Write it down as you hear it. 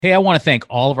Hey, I want to thank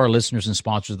all of our listeners and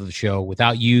sponsors of the show.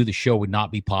 Without you, the show would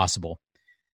not be possible.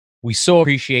 We so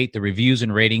appreciate the reviews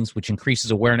and ratings, which increases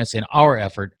awareness in our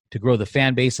effort to grow the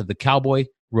fan base of the cowboy,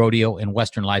 rodeo, and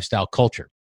Western lifestyle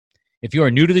culture. If you are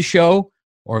new to the show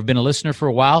or have been a listener for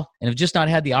a while and have just not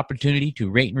had the opportunity to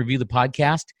rate and review the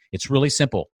podcast, it's really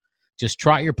simple. Just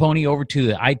trot your pony over to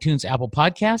the iTunes Apple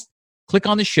Podcast, click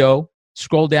on the show,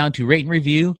 scroll down to rate and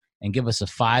review, and give us a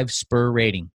 5-star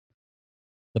rating.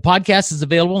 The podcast is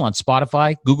available on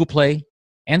Spotify, Google Play,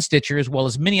 and Stitcher, as well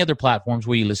as many other platforms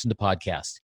where you listen to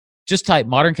podcasts. Just type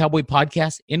Modern Cowboy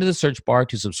Podcast into the search bar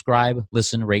to subscribe,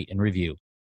 listen, rate, and review.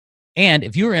 And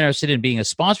if you are interested in being a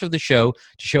sponsor of the show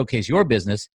to showcase your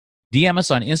business, DM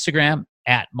us on Instagram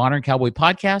at Modern Cowboy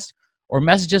Podcast or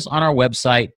message us on our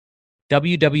website,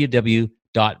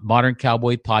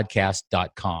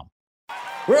 www.moderncowboypodcast.com.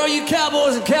 Where are you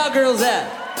cowboys and cowgirls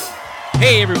at?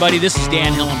 Hey everybody, this is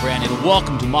Dan Hillenbrand, and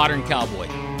welcome to Modern Cowboy,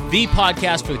 the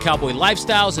podcast for the cowboy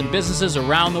lifestyles and businesses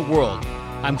around the world.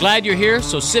 I'm glad you're here,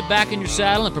 so sit back in your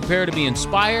saddle and prepare to be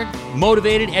inspired,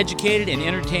 motivated, educated, and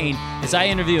entertained as I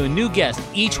interview a new guest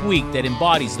each week that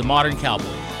embodies the modern cowboy.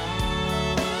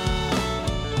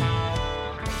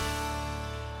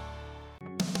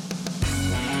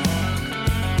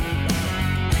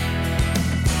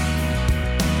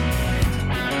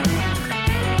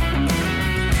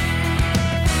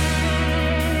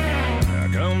 I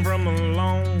come from a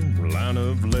long line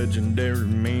of legendary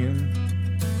men,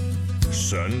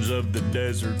 sons of the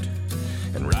desert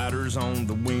and riders on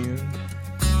the wind.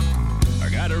 I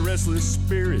got a restless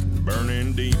spirit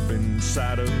burning deep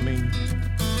inside of me.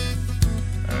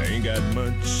 I ain't got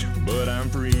much, but I'm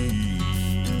free.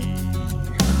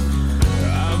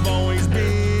 I've always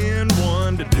been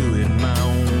one to do it my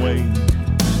own way.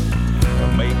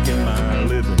 I'm making my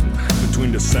living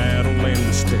between the saddle and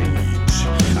the stage.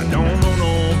 I don't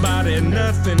owe nobody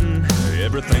nothing.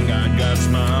 Everything I got's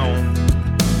my own.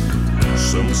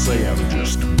 Some say I'm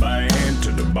just bad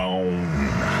to the bone.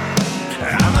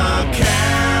 I'm a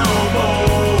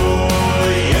cowboy,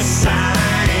 yes I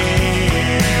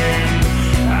am.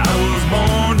 I was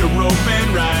born to rope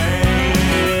and ride.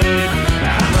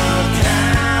 I'm a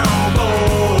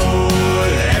cowboy,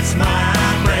 that's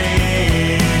my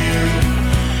brand.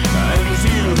 I was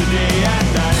here the day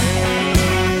I died.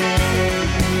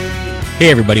 Hey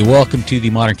everybody, welcome to the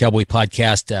Modern Cowboy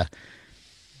Podcast.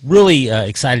 Really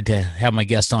excited to have my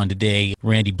guest on today,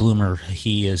 Randy Bloomer.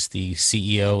 He is the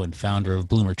CEO and founder of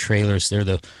Bloomer Trailers. They're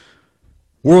the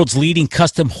world's leading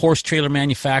custom horse trailer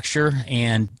manufacturer,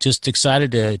 and just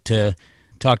excited to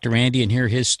talk to Randy and hear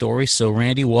his story. So,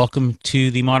 Randy, welcome to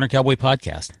the Modern Cowboy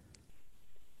Podcast.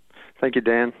 Thank you,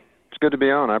 Dan. It's good to be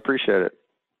on. I appreciate it.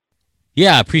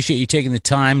 Yeah, I appreciate you taking the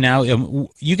time. Now,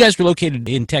 you guys were located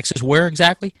in Texas. Where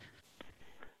exactly?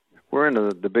 We're in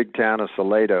the big town of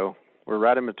Salado. We're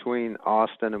right in between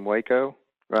Austin and Waco,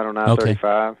 right on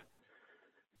I-35. Okay.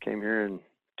 Came here in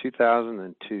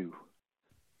 2002.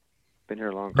 Been here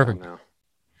a long time now.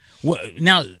 Well,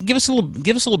 now, give us a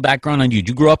little background on you. Did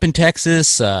you grow up in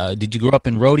Texas? Did you grow up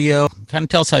in rodeo? Kind of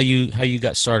tell us how you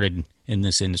got started in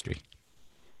this industry.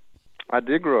 I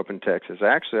did grow up in Texas.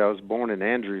 Actually, I was born in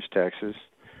Andrews, Texas,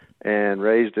 and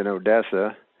raised in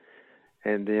Odessa,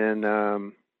 and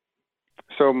then.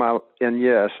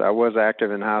 Yes, I was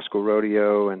active in high school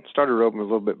rodeo and started roping a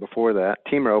little bit before that,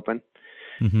 team roping,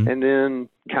 and then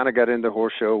kind of got into the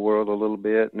horse show world a little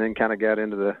bit, and then kind of got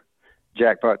into the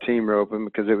jackpot team roping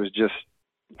because it was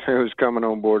coming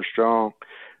on board strong.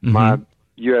 Mm-hmm. My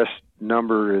U.S.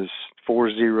 number is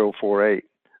 4048.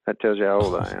 That tells you how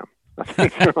old I am. I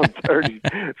think they're on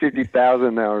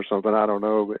 50,000 now or something. I don't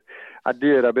know, but I've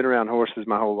been around horses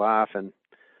my whole life, and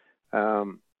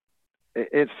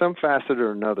it's some facet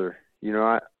or another. You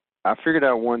know, I figured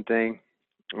out one thing.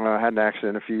 I had an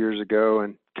accident a few years ago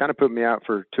and kind of put me out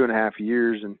for 2.5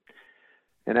 years. And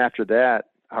after that,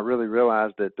 I really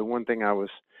realized that the one thing I was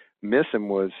missing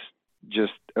was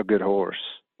just a good horse,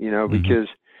 you know, because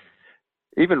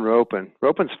even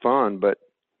roping's fun, but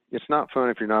it's not fun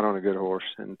if you're not on a good horse.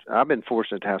 And I've been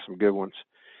fortunate to have some good ones.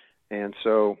 And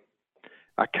so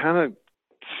I kind of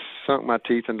sunk my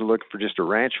teeth into looking for just a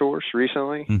ranch horse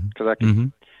recently because I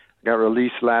got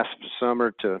released last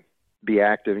summer to be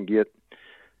active and get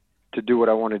to do what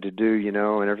I wanted to do, you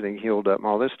know, and everything healed up and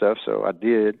all this stuff. So I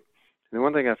did. And the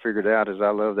one thing I figured out is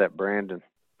I love that brand, and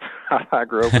I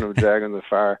grew up in a Dragon of the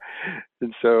Fire.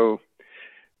 And so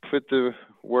put the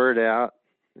word out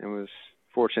and was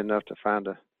fortunate enough to find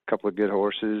a couple of good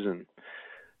horses, and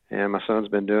my son's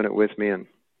been doing it with me. And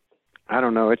I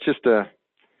don't know, it's just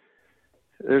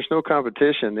there's no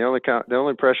competition. The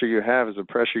only pressure you have is the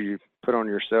pressure you put on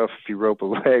yourself if you rope a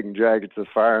leg and drag it to the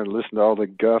fire and listen to all the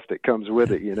guff that comes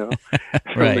with it,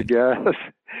 from the guys.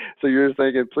 So you're just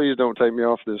thinking, please don't take me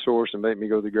off this horse and make me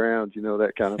go to the ground,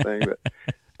 that kind of thing. But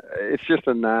it's just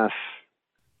a nice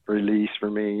release for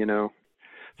me, So,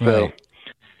 Right.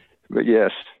 But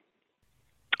yes,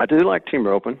 I do like team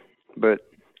roping, but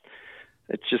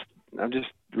I just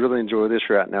really enjoy this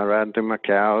right now, riding through my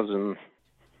cows, and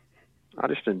I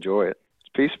just enjoy it. It's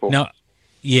peaceful. Now,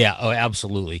 yeah, oh,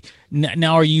 absolutely.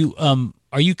 Now, are you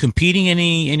competing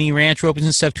any ranch ropings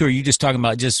and stuff too? Or are you just talking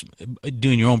about just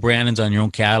doing your own brandings on your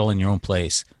own cattle in your own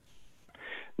place?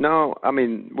 No, I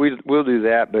mean we'll do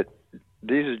that, but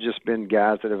these have just been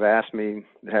guys that have asked me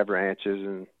to have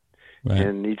ranches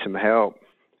and need some help,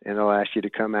 and they'll ask you to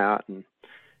come out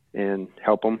and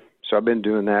help them. So I've been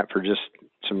doing that for just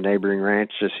some neighboring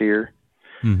ranches here,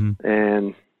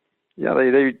 and yeah,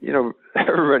 they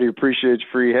everybody appreciates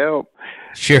free help.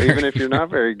 Sure. Even if you're not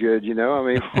very good, I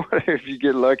mean, if you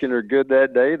get lucky and are good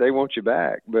that day, they want you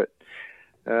back. But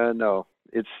no,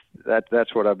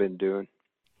 that's what I've been doing.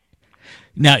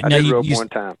 I did rope one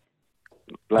time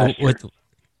last year.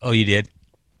 Oh, you did?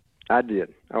 I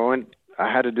did.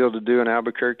 I had a deal to do in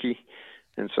Albuquerque,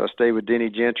 and so I stayed with Denny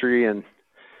Gentry, and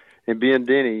being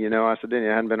Denny, I said, Denny,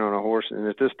 I hadn't been on a horse, and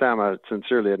at this time I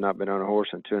sincerely had not been on a horse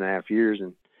in 2.5 years,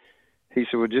 and he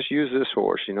said, well, just use this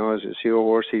horse, as his heel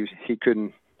horse. He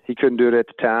couldn't do it at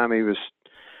the time. He was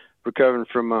recovering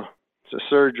from a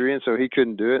surgery, and so he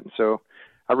couldn't do it. And so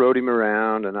I rode him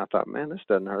around, and I thought, man, this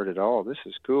doesn't hurt at all. This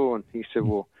is cool. And he said,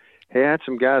 well, hey, I had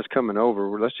some guys coming over.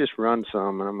 Well, let's just run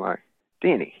some. And I'm like,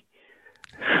 Denny,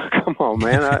 come on,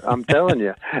 man. I'm telling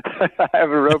you. I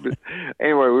haven't roped it.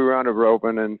 Anyway, we wound up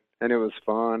roping, and it was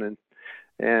fun,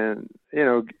 and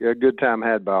a good time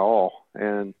had by all.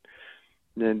 And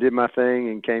then did my thing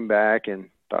and came back and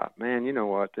thought, man, you know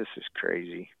what? This is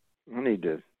crazy.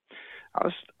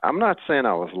 I'm not saying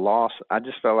I was lost. I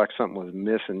just felt like something was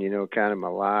missing, kind of my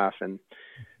life. And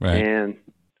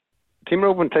team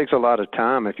roping takes a lot of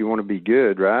time if you want to be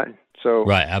good, right? So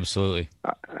right, absolutely.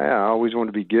 I always want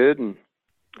to be good,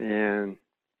 and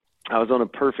I was on a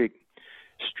perfect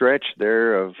stretch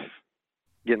there of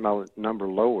getting my number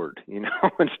lowered,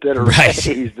 instead of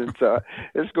raised, and so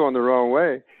it's going the wrong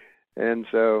way. And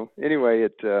so anyway,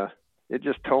 it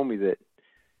just told me that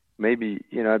maybe,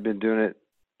 I'd been doing it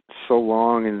so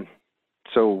long and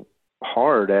so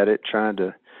hard at it,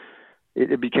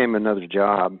 it became another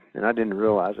job, and I didn't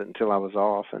realize it until I was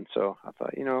off. And so I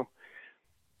thought,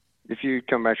 if you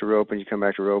come back to roping, you come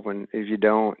back to roping. If you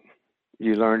don't,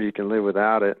 you learn you can live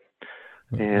without it.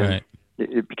 And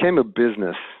it became a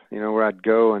business, where I'd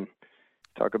go and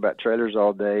talk about trailers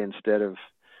all day instead of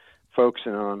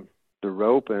focusing on the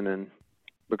roping, and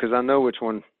because I know which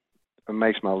one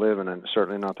makes my living, and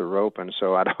certainly not the roping.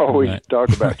 So I'd always talk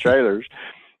about trailers,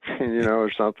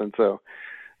 or something. So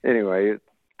anyway,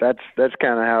 that's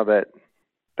kind of how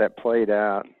that played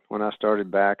out. When I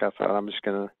started back, I thought I'm just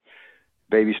going to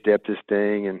baby step this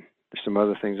thing, and there's some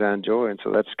other things I enjoy. And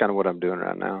so that's kind of what I'm doing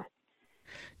right now.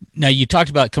 Now, you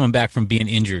talked about coming back from being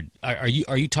injured. Are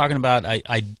you talking about,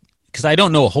 because I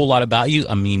don't know a whole lot about you.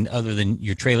 I mean, other than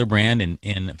your trailer brand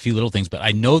and a few little things, but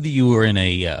I know that you were in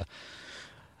a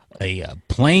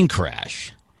plane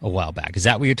crash a while back. Is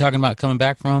that what you're talking about coming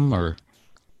back from, or?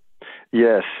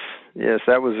 Yes,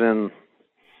 that was in,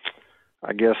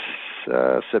 I guess,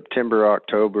 September,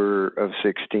 October of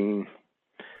 16.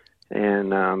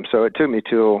 And so it took me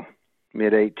till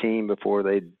mid-18 before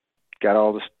they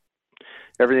got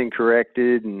everything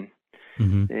corrected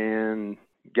and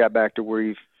got back to where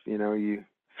you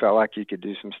felt like you could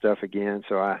do some stuff again.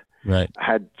 So I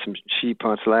had some sheep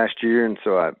hunts last year, and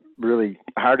so I really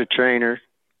hired a trainer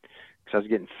because I was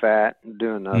getting fat and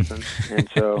doing nothing. And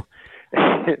so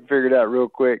figured out real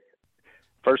quick.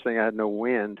 First thing, I had no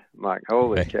wind. I'm like,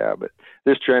 holy cow. But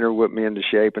this trainer whipped me into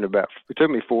shape in it took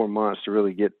me 4 months to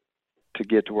really get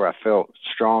to where I felt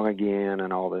strong again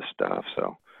and all this stuff.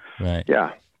 So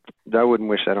yeah, I wouldn't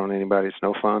wish that on anybody. It's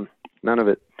no fun. None of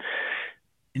it.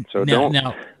 So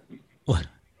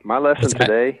my lesson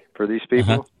today for these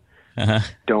people,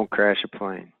 don't crash a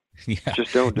plane. Yeah.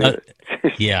 Just don't do it.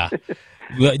 Yeah.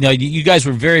 Well, no, you guys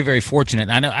were very, very fortunate.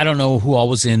 I don't know who all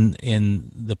was in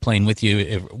the plane with you,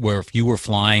 if you were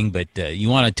flying, but you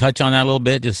want to touch on that a little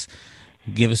bit? Just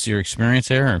give us your experience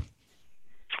there. Or?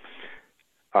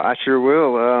 I sure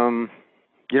will.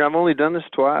 I've only done this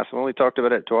twice. I've only talked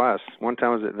about it twice. One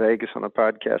time was at Vegas on a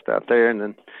podcast out there, and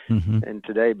then and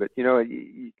today. But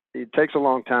it takes a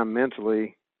long time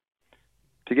mentally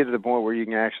to get to the point where you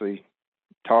can actually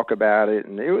talk about it.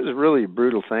 And it was really a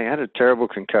brutal thing. I had a terrible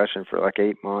concussion for like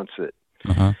 8 months that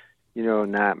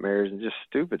nightmares and just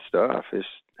stupid stuff.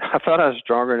 I thought I was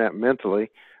stronger than that mentally.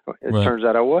 It Right. turns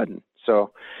out I wasn't.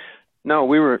 So,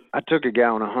 no, I took a guy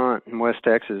on a hunt in West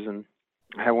Texas, and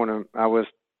I was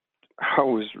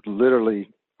literally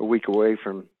a week away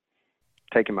from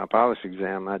taking my pilot's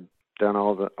exam. I'd done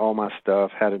all my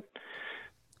stuff, had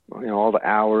all the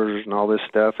hours and all this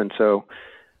stuff, and so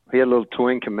he had a little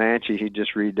twin Comanche he'd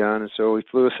just redone, and so he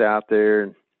flew us out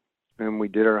there, and we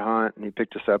did our hunt, and he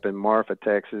picked us up in Marfa,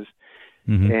 Texas,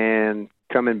 Mm-hmm. and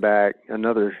coming back,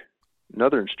 another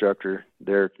instructor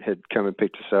there had come and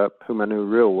picked us up, whom I knew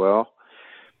real well,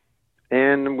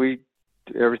 and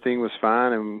everything was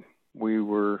fine, and we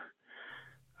were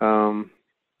kind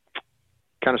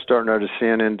of starting our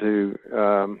descent into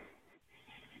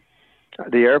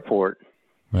the airport,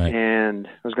 Right. and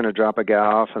I was going to drop a guy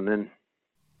off, and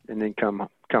then come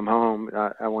home.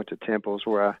 I went to Temples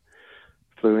where I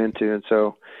flew into, and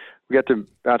so we got to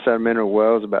outside of Mineral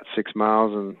Wells about 6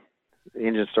 miles, and the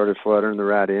engine started fluttering, the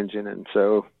right engine, and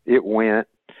so it went,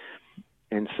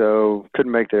 and so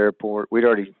couldn't make the airport. We'd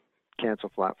already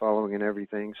canceled flight following and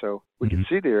everything, so we could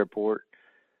see the airport,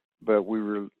 but we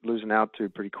were losing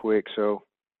altitude pretty quick, so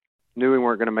knew we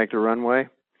weren't going to make the runway,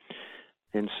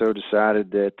 and so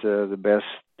decided that the best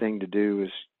thing to do was,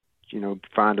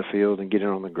 find a field and get it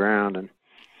on the ground. And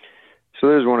so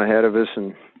there's one ahead of us,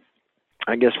 and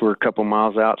I guess we're a couple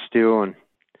miles out still and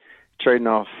trading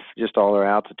off just all our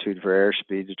altitude for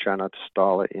airspeed to try not to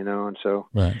stall it, and so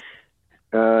Right.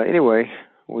 Anyway,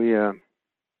 we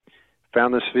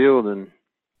found this field,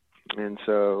 and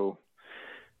so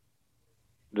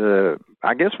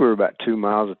I guess we were about 2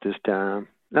 miles at this time.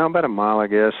 No, about a mile, I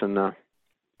guess, and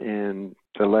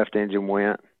the left engine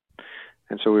went,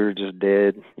 and so we were just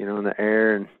dead, in the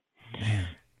air, and Man.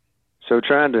 so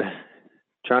trying to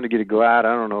get a glide.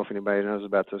 I don't know if anybody knows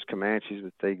about those Comanches,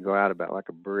 but they glide about like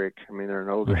a brick. I mean, they're an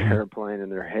older airplane, and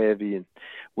they're heavy, and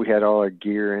we had all our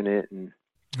gear in it, and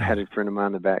I had a friend of mine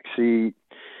in the back seat,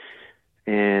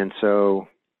 and so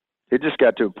it just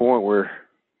got to a point where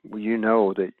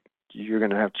that you're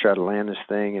going to have to try to land this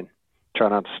thing and try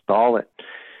not to stall it.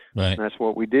 Right. And that's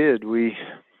what we did.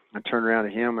 I turned around to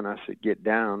him and I said, "Get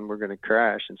down, we're going to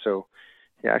crash." And so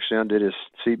he actually undid his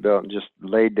seatbelt and just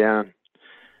laid down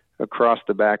across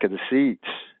the back of the seats.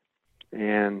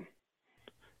 And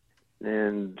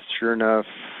sure enough,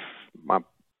 my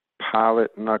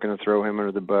pilot, I'm not going to throw him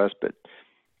under the bus, but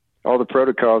all the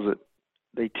protocols that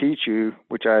they teach you,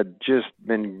 which I had just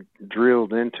been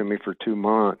drilled into me for 2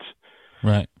 months,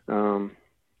 Right.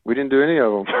 we didn't do any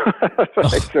of them.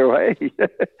 So, hey,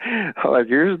 like,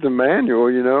 here's the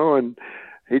manual, and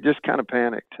he just kind of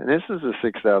panicked. And this is a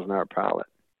 6,000-hour pilot.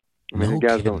 I mean, No the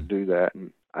guys kidding. don't do that.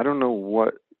 And I don't know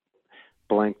what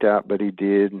blanked out, but he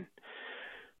did. And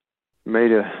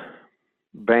made a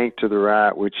bank to the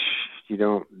right, which you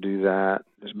don't do that.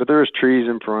 But there was trees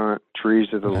in front, trees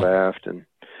to the left, and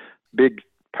big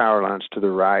power lines to the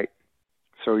right.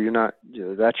 So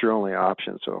that's your only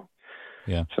option. So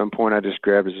Yeah. at some point I just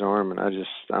grabbed his arm, and I'm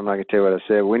not going to tell you what I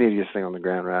said. We need to get this thing on the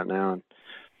ground right now. And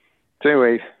so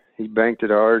anyway, he banked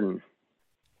it hard,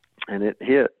 and it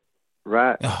hit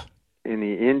right in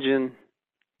the engine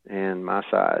and my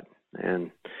side.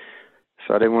 And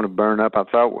so I didn't want to burn up. I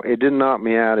thought it didn't knock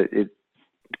me out. It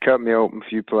cut me open a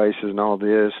few places and all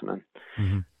this.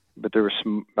 But there was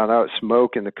I thought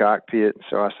smoke in the cockpit.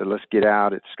 So I said, "Let's get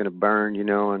out. It's going to burn,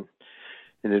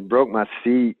 and it broke my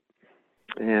seat.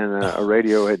 And a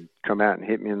radio had come out and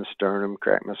hit me in the sternum,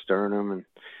 cracked my sternum, and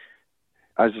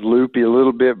I was loopy a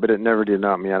little bit, but it never did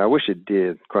knock me out. I wish it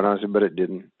did, quite honestly, but it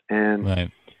didn't.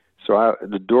 And so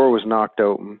the door was knocked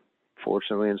open,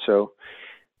 fortunately, and so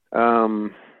I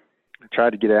tried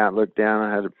to get out and look down.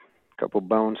 I had a couple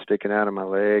bones sticking out of my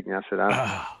leg, and I said,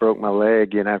 "I broke my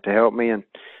leg. You're going to have to help me." And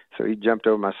so he jumped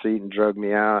over my seat and drugged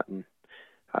me out, and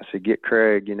I said, "Get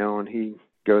Craig," and he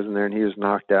goes in there, and he was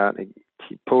knocked out, and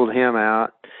he pulled him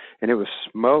out, and it was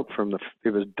smoke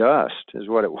it was dust is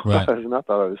what it was. Right. And I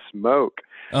thought it was smoke.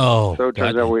 Oh, so it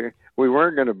turns out we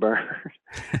weren't going to burn.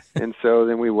 And so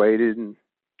then we waited and,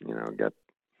 got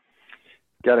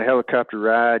a helicopter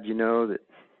ride, that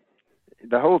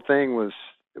the whole thing was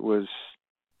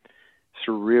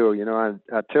surreal.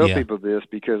 I tell people this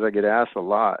because I get asked a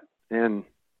lot, and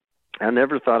I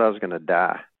never thought I was going to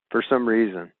die for some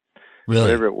reason. Really?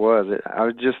 Whatever it was, I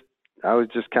was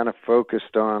just kind of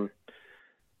focused on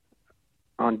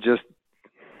just,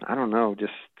 I don't know,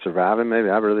 just surviving maybe.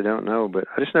 I really don't know, but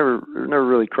I just never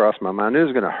really crossed my mind. It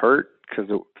was going to hurt because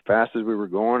as fast as we were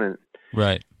going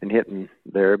and hitting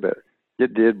there, but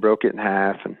it did, broke it in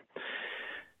half and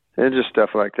just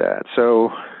stuff like that.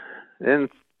 So then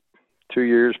 2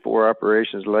 years, 4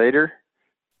 operations later,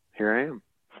 here I am.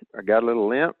 I got a little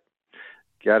limp,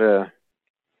 got a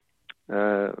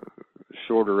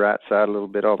shorter right side a little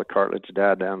bit. All the cartilage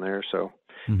died down there. So,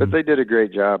 but they did a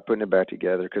great job putting it back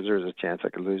together because there was a chance I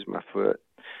could lose my foot.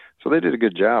 So they did a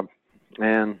good job.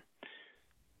 And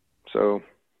so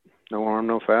no harm,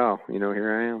 no foul.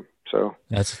 Here I am. So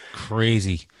that's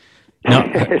crazy. No,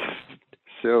 it's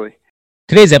silly.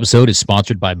 Today's episode is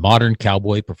sponsored by Modern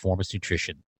Cowboy Performance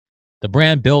Nutrition, the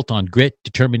brand built on grit,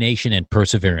 determination, and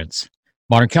perseverance.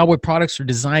 Modern Cowboy products are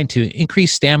designed to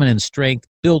increase stamina and strength,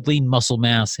 build lean muscle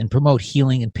mass, and promote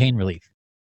healing and pain relief.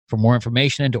 For more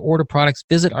information and to order products,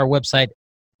 visit our website,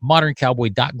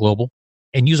 moderncowboy.global,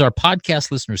 and use our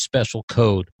podcast listeners special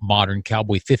code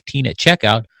ModernCowboy15 at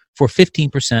checkout for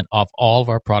 15% off all of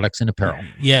our products and apparel.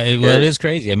 Yeah, it is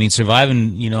crazy. I mean,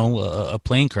 surviving, a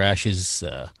plane crash is,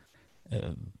 I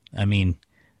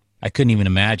couldn't even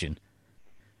imagine.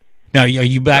 Now, are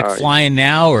you back flying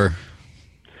now, or?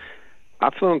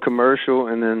 I've flown commercial,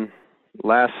 and then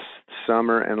last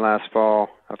summer and last fall,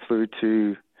 I flew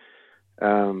to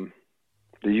the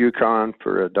Yukon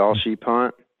for a Dall sheep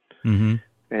hunt. Mm-hmm.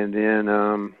 And then,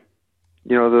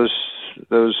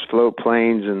 those float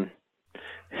planes and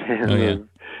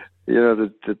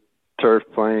the turf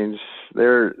planes.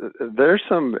 There's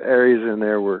some areas in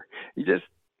there where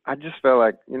I just felt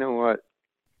like, you know what,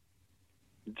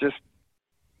 just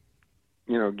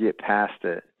get past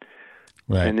it.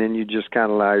 Right. And then you just kind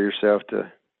of allow yourself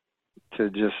to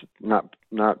just not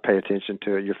pay attention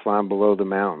to it. You're flying below the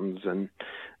mountains, and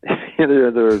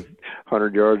they're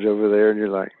 100 yards over there, and you're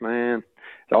like, man,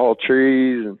 it's all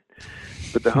trees.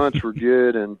 But the hunts were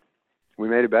good, and we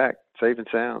made it back safe and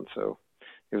sound. So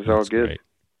it was all good. Great.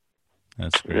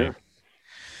 That's great. Yeah.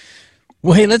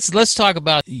 Well, hey, let's talk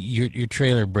about your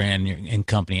trailer brand and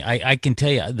company. I can tell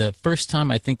you, the first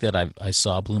time I think that I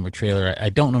saw a Bloomer trailer,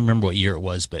 I don't remember what year it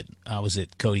was, but I was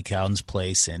at Cody Cowden's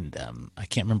place, and I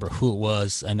can't remember who it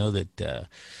was. I know that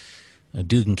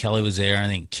Duke and Kelly was there. I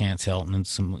think Chance Helton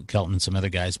and some other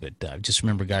guys, but I just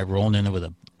remember a guy rolling in there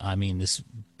with this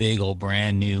big old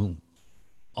brand new,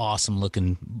 awesome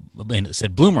looking, and it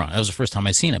said Bloomer on it. That was the first time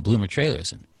I seen it, Bloomer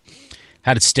trailers, and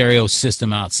had a stereo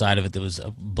system outside of it that was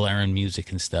blaring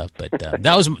music and stuff. But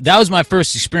that was my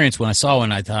first experience when I saw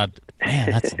one. I thought,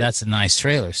 man, that's a nice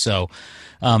trailer. So,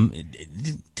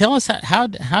 tell us how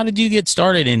did you get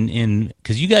started in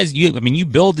because you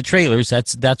build the trailers.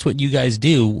 That's what you guys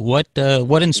do. What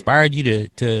inspired you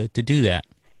to do that?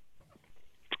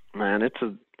 Man,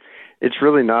 it's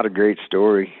really not a great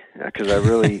story because I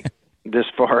really this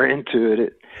far into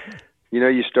it.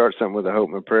 You start something with a hope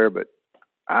and a prayer, but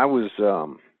I was,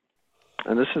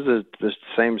 and this is the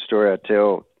same story I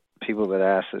tell people that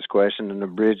ask this question in the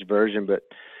abridged version, but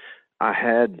I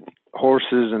had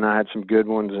horses and I had some good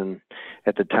ones, and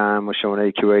at the time was showing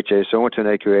AQHA. So I went to an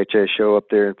AQHA show up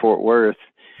there in Fort Worth,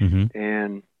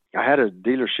 and I had a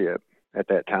dealership at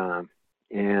that time,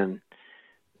 and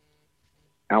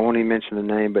I won't even mention the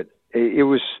name, but it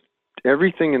was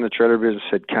everything in the trailer business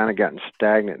had kind of gotten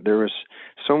stagnant. There was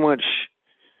so much.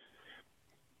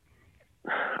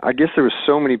 I guess there was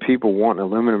so many people wanting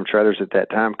aluminum trailers at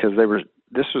that time because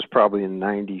this was probably in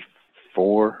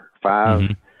 94, 5,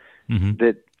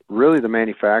 that really the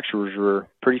manufacturers were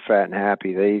pretty fat and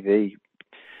happy. They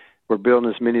were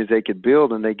building as many as they could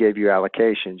build, and they gave you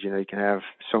allocations. You can have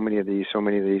so many of these, so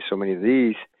many of these, so many of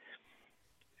these.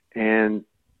 And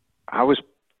I was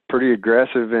pretty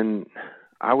aggressive, and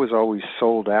I was always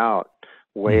sold out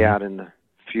way out in the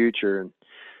future. And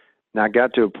I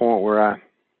got to a point where I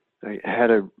had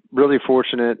a really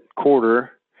fortunate quarter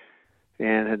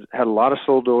and had a lot of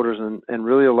sold orders, and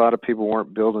really a lot of people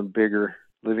weren't building bigger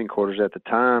living quarters at the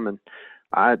time. And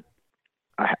I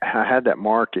had that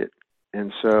market.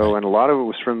 And so, and a lot of it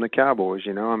was from the Cowboys,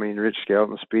 Rich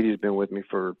Skelton, Speedy's been with me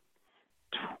for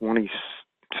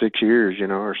 26 years,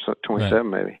 or 27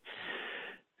 maybe.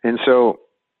 And so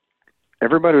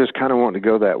everybody was kind of wanting to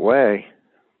go that way,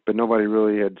 but nobody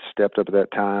really had stepped up at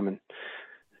that time.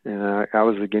 And I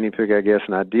was the guinea pig, I guess,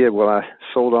 and I did. Well, I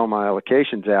sold all my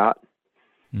allocations out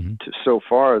so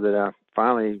far that I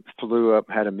finally flew up,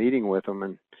 had a meeting with them,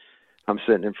 and I'm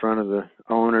sitting in front of the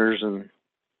owners and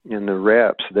the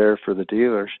reps there for the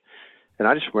dealers. And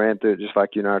I just ran through it just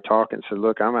like you and I are talking and said,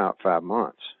 look, I'm out 5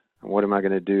 months. What am I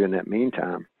going to do in that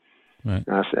meantime? Right.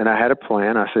 And I had a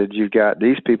plan. I said, you've got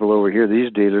these people over here,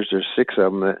 these dealers, there's 6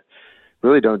 of them that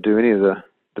really don't do any of the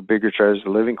bigger trailers, the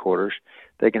living quarters.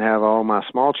 They can have all my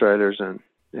small trailers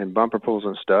and bumper pulls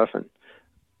and stuff, and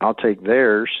I'll take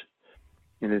theirs,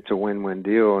 and it's a win-win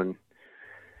deal. And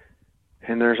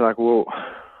there's like, well,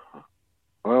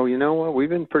 you know what? We've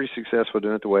been pretty successful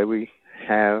doing it the way we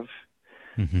have.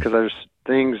 because there's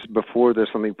things before this.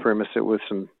 Let me premise it with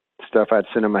some stuff I'd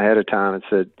sent them ahead of time and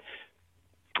said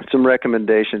some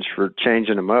recommendations for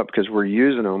changing them up because we're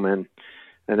using them, and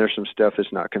there's some stuff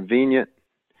that's not convenient,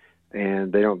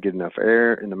 and they don't get enough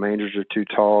air, and the mangers are too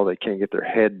tall. They can't get their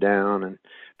head down. And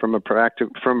from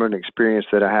an experience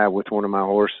that I had with one of my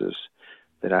horses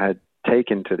that I had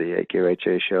taken to the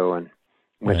AQHA show and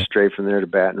went straight from there to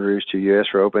Baton Rouge to U.S.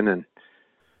 roping and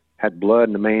had blood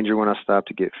in the manger when I stopped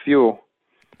to get fuel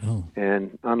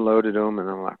and unloaded them. And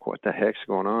I'm like, what the heck's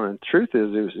going on? And the truth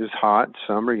is it was hot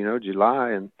summer,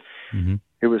 July. And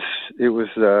it was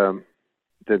the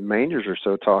mangers are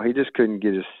so tall. He just couldn't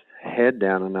get his head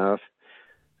down enough.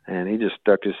 And he just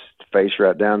stuck his face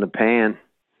right down the pan,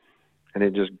 and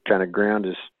it just kind of ground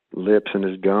his lips and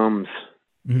his gums.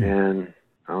 And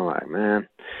I'm like, man.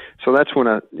 So that's when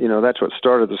that's what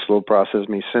started the slow process,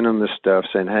 me sending them this stuff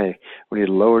saying, hey, we need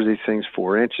to lower these things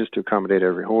 4 inches to accommodate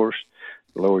every horse,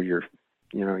 lower your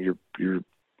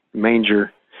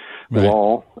manger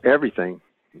wall, everything,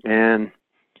 and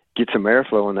get some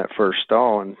airflow in that first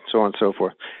stall, and so on and so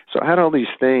forth. So I had all these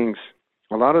things.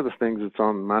 A lot of the things that's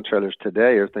on my trailers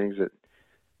today are things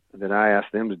that I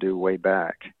asked them to do way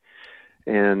back.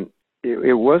 And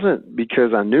it wasn't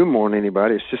because I knew more than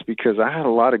anybody. It's just because I had a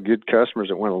lot of good customers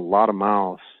that went a lot of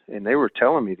miles, and they were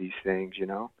telling me these things,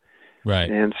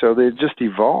 Right. And so it just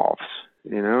evolves,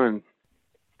 and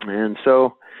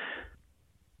so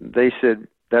they said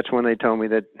that's when they told me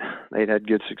that they'd had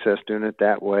good success doing it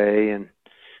that way, and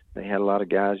they had a lot of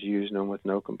guys using them with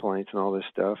no complaints and all this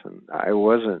stuff. And I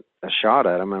wasn't a shot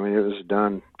at them. I mean, it was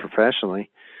done professionally.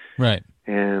 Right.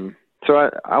 And so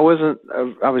I was a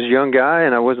young guy,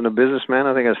 and I wasn't a businessman.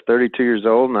 I think I was 32 years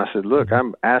old. And I said, look,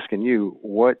 I'm asking you,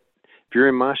 if you're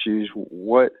in my shoes,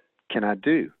 what can I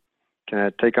do? Can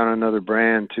I take on another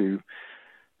brand to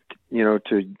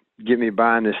get me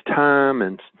by in this time?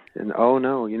 And oh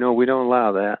no, we don't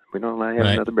allow that. We don't allow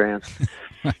having another brand.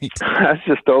 Right. That's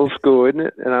just old school, isn't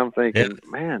it? And I'm thinking,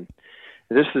 man,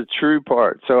 this is the true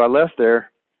part. So I left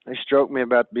there. They stroked me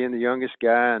about being the youngest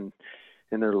guy and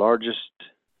their largest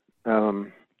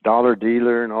dollar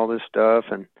dealer and all this stuff.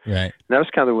 And that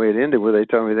was kind of the way it ended, where they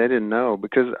told me they didn't know,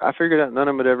 because I figured out none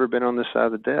of them had ever been on this side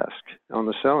of the desk, on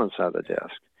the selling side of the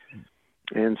desk.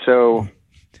 And so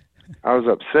I was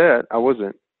upset. I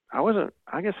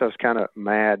guess I was kind of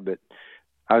mad, but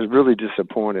I was really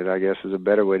disappointed, I guess is a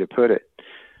better way to put it.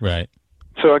 Right.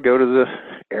 So I go to the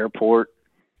airport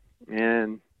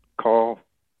and call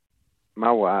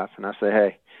my wife, and I say,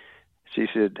 hey. She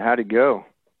said, how'd it go?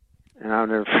 And I'll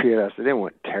never forget. I said, it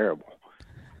went terrible.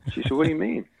 She said, what do you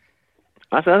mean?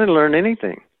 I said, I didn't learn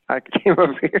anything. I came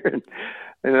up here,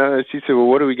 and she said, well,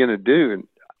 what are we going to do? And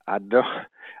I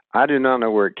do not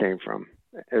know where it came from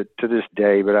to this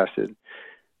day, but I said,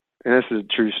 and this is a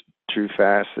true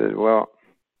fact, I said, well,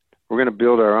 we're going to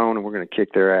build our own, and we're going to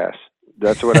kick their ass.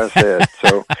 That's what I said.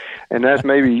 So, and that's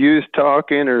maybe youth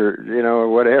talking or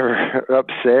whatever,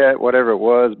 upset, whatever it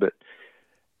was. But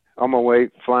on my way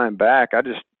flying back, I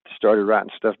just started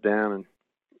writing stuff down and,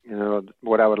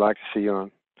 what I would like to see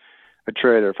on a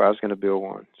trailer if I was going to build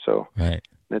one. So and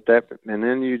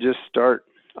then you just start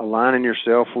aligning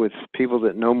yourself with people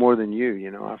that know more than you.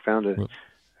 I found a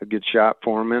good shop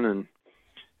foreman and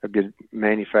a good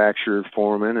manufacturer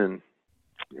foreman, and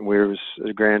we was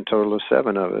a grand total of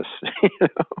 7 of us,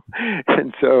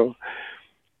 and so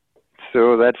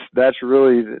that's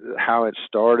really how it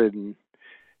started. And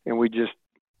we just,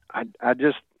 I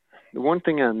just, the one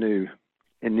thing I knew,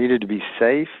 it needed to be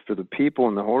safe for the people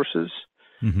and the horses.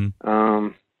 And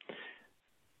I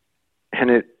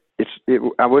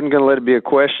wasn't going to let it be a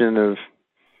question of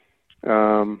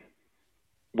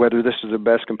whether this is the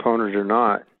best component or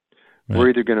not. Right. We're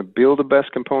either going to build the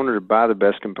best component or buy the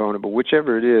best component, but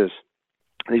whichever it is,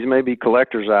 these may be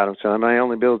collector's items. So I may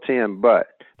only build 10, but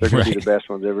they're going to be the best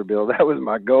ones ever built. That was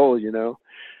my goal,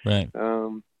 Right.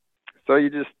 So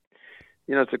you just,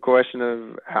 it's a question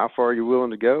of how far you're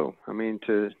willing to go. I mean,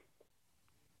 to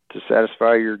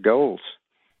satisfy your goals,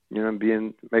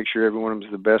 and make sure every one of them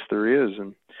is the best there is.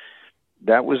 And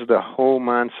that was the whole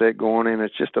mindset going in.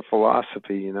 It's just a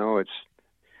philosophy, you got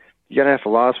to have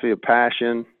philosophy of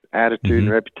passion, attitude, and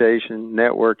reputation,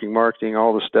 networking, marketing,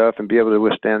 all the stuff, and be able to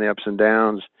withstand the ups and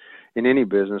downs in any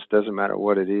business. Doesn't matter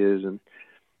what it is. And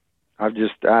I'm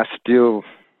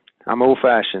old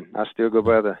fashioned. I still go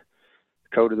by the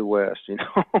code of the West,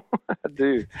 I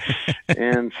do.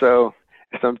 And so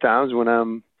sometimes when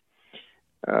I'm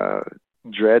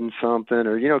dreading something,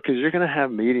 or because you're going to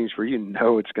have meetings where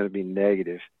it's going to be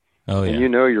negative. Oh, yeah. And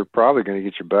you're probably going to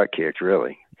get your butt kicked,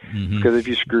 really. Because if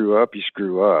you screw up, you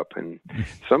screw up. And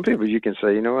some people you can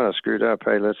say, I screwed up.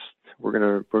 Hey, we're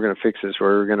gonna fix this, or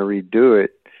we're gonna redo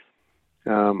it.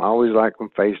 I always like them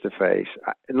face to face.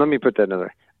 And let me put that another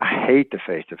way. I hate the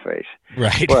face to face,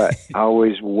 Right. but I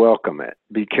always welcome it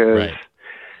because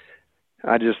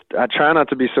Right. I try not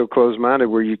to be so close minded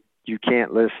where you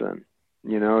can't listen.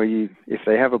 You know, if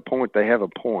they have a point, they have a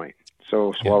point.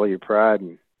 So swallow your pride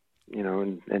and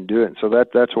and do it. And so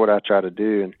that's what I try to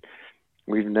do, and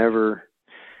we've never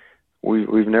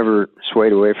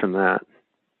swayed away from that.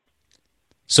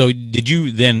 So did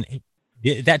you then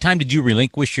at that time, did you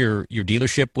relinquish your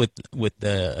dealership with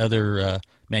the other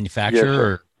manufacturer? Yes,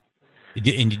 sir. Or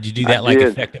did you do that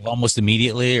effective almost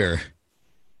immediately, or?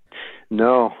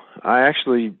 No, I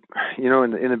actually,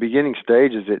 in the beginning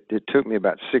stages, it took me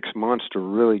about 6 months to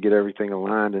really get everything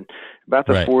aligned. And about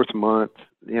the fourth month,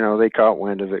 they caught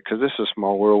wind of it because this is a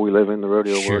small world. We live in the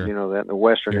rodeo world, that in the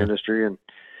Western industry. And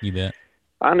you bet.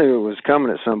 I knew it was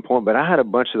coming at some point, but I had a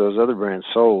bunch of those other brands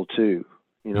sold too.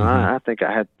 I think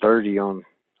I had 30 on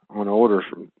order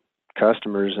from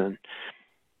customers. And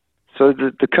so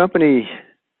the company,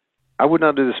 I would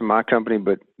not do this in my company,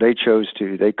 but they chose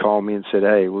to. They called me and said,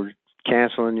 "Hey, we're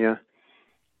canceling you.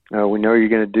 We know you're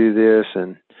going to do this."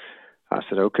 And I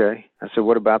said, "Okay." I said,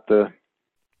 "What about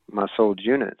my sold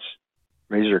units?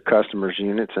 These are customers'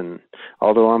 units, and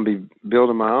although I'm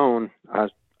building my own,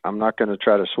 I'm not going to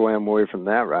try to sway them away from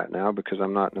that right now because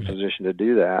I'm not in a position to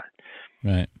do that."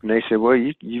 Right. And they said, "Well,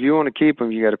 if you want to keep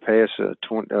them, you got to pay us a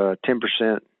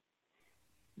 10%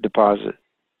 deposit."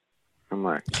 I'm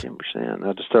like, 10%?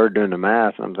 I just started doing the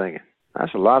math, and I'm thinking,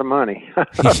 that's a lot of money.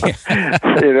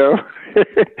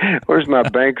 Where's my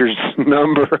banker's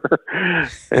number?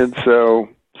 And so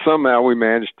somehow we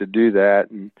managed to do that.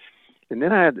 And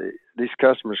then I had these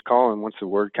customers calling once the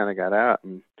word kind of got out.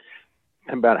 And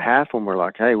about half of them were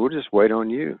like, "Hey, we'll just wait on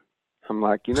you." I'm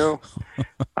like,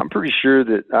 I'm pretty sure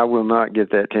that I will not get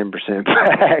that 10%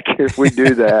 back if we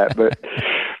do that. But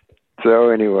so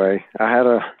anyway,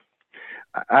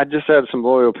 I just had some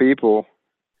loyal people,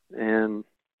 and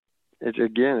it's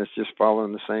just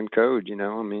following the same code,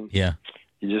 I mean, yeah,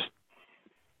 you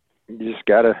just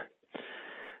gotta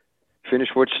finish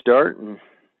what you start. And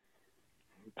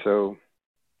so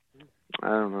I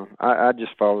don't know. I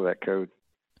just follow that code.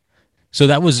 So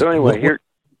that was, so anyway,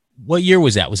 what year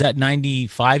was that? Was that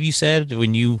 95 you said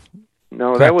when you?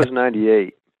 No, that was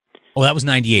 98. Oh, that was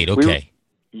 98. Okay.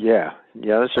 Yeah.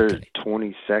 That's our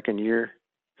 22nd year.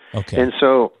 Okay. And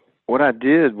so what I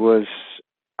did was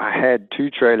I had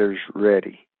 2 trailers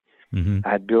ready. I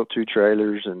had built 2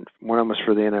 trailers, and one of them was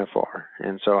for the NFR.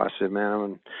 And so I said,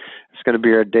 "Man, it's going to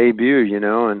be our debut,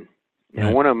 and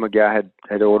one of them a guy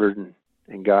had ordered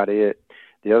and got it.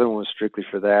 The other one was strictly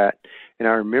for that." And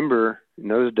I remember in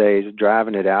those days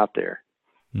driving it out there.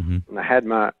 And I had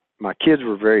my kids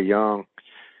were very young.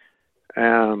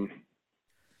 I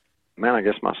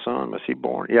guess my son, was he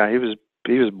born? Yeah, he was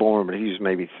born, but he was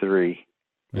maybe 3.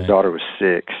 His daughter was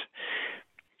 6.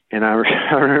 And I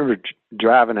remember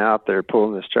driving out there,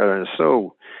 pulling this trailer, and it's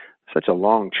such a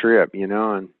long trip,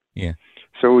 and yeah.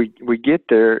 So we get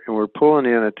there, and we're pulling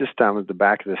in at this time at the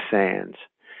back of the Sands,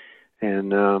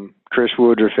 and Chris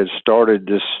Woodruff had started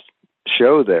this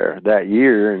show there that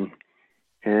year,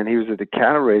 and he was at the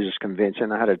Cattle Raisers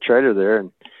Convention. I had a trailer there,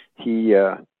 and he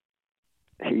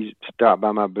stopped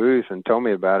by my booth and told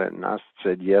me about it, and I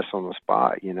said yes on the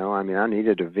spot. I mean, I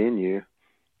needed a venue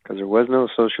because there was no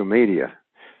social media.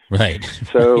 Right.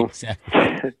 So,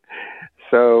 exactly.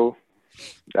 So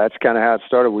that's kind of how it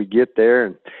started. We get there,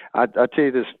 and I'll tell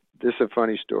you this is a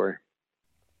funny story.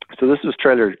 So this was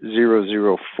trailer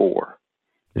 004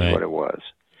 is what it was.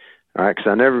 All right,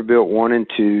 because I never built 1 and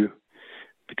 2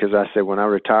 because I said when I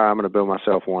retire, I'm going to build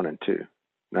myself 1 and 2.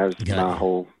 That was my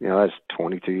whole, that's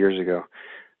 22 years ago.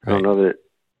 I don't know that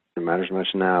it matters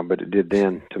much now, but it did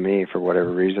then to me for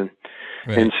whatever reason.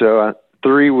 Right. And so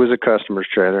 3 was a customer's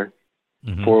trailer.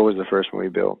 4 was the first one we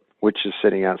built, which is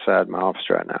sitting outside my office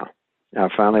right now. I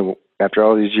finally, after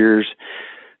all these years,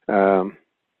 got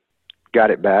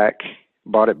it back,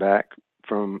 bought it back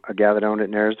from a guy that owned it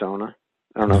in Arizona.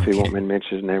 I don't know if he want me to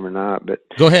mention his name or not, but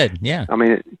go ahead. Yeah. I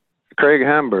mean, Craig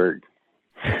Heimberg.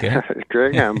 Okay.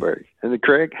 Craig Heimberg. And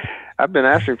Craig, I've been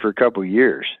after him for a couple of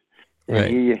years, and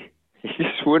he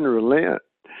just wouldn't relent.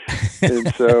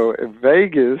 And so at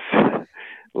Vegas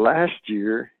last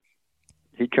year,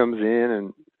 he comes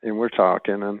in and we're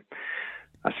talking, and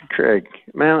I said, "Craig,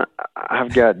 man,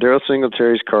 I've got Daryl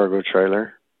Singletary's cargo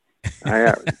trailer. I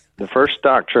got the first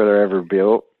stock trailer I ever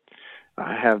built.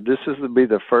 This is to be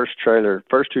the first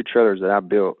 2 trailers that I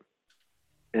built,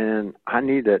 and I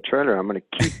need that trailer. I'm going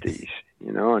to keep these,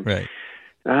 and right.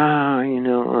 on and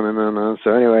on and on."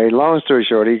 So anyway, long story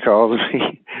short, he calls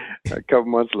me a couple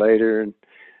months later, and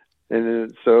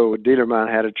then, so a dealer of mine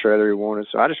had a trailer he wanted,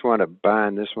 so I just wound up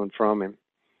buying this one from him.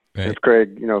 Right. If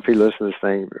Craig, if he listens to this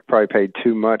thing, probably paid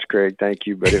too much, Craig, thank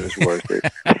you, but it was worth it.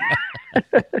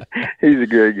 He's a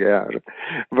good guy.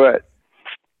 But,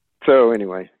 so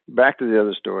anyway, back to the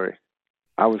other story.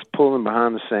 I was pulling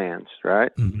behind the sands,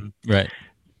 right? Mm-hmm. Right.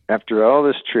 After all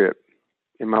this trip,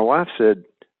 and my wife said,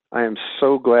 I am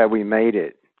so glad we made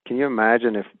it. Can you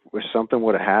imagine if something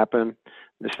would have happened,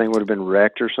 this thing would have been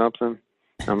wrecked or something?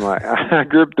 I'm like, I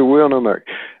gripped the wheel and I'm like,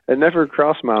 it never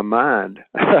crossed my mind.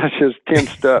 I just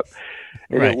tensed up.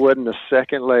 And Right. It wasn't a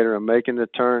second later, I'm making the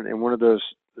turn, and one of those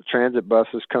transit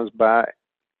buses comes by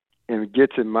and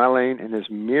gets in my lane, and his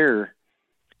mirror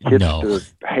hits the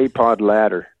hay pod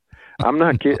ladder. I'm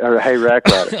not kidding, or hay rack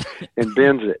ladder, and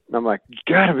bends it. And I'm like, you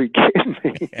gotta be kidding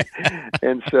me.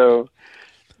 And so,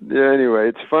 anyway,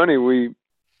 it's funny.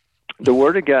 The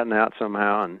word had gotten out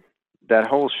somehow, and that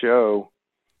whole show,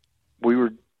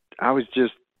 I was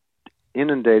just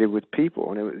inundated with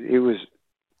people, and it was,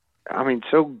 I mean,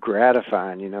 so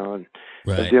gratifying, and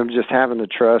Right. them just having the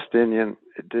trust in you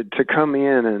to come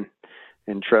in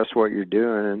and trust what you're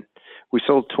doing. And we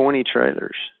sold 20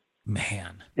 trailers.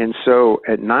 Man. And so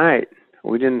at night,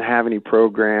 we didn't have any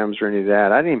programs or any of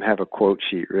that. I didn't even have a quote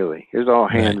sheet, really. It was all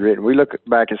handwritten. We look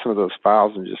back at some of those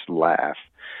files and just laugh.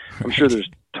 I'm sure there's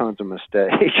tons of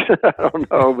mistakes. I don't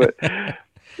know, but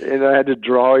and I had to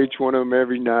draw each one of them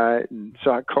every night. And so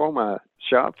I called my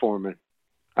shop foreman.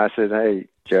 I said, hey,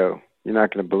 Joe, you're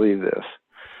not going to believe this.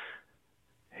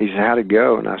 He said, how'd it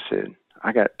go? And I said,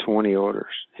 I got 20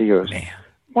 orders. He goes, Man.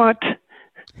 what?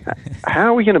 How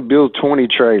are we going to build 20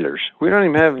 trailers? We don't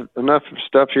even have enough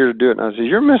stuff here to do it. And I said,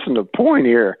 you're missing the point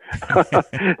here.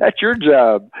 That's your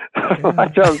job. My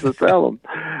job is to sell them.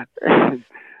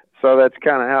 So that's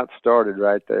kind of how it started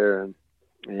right there.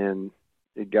 And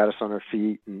it got us on our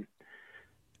feet.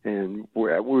 And we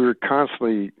were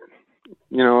constantly,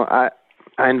 I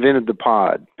invented the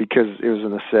pod because it was a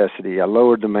necessity. I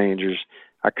lowered the mangers.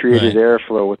 I created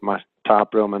airflow with my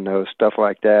top rail, my nose, stuff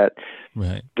like that.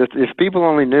 Right. If people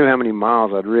only knew how many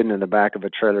miles I'd ridden in the back of a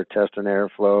trailer testing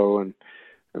airflow and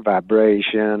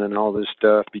vibration and all this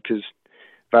stuff, because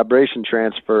vibration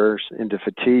transfers into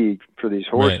fatigue for these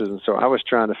horses. Right. And so I was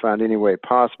trying to find any way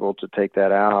possible to take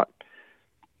that out,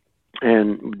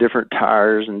 and different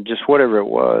tires and just whatever it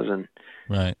was. And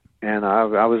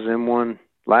I was in one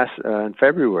in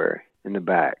February in the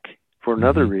back for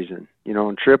another reason,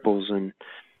 in triples, and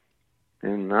I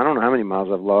don't know how many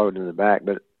miles I've logged in the back,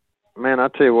 but man, I'll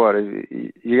tell you what,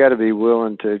 you got to be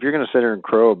willing to, if you're going to sit there and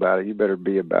crow about it, you better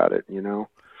be about it,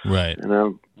 Right.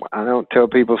 And I don't tell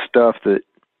people stuff that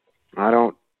I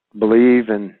don't believe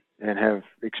and have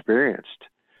experienced.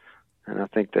 And I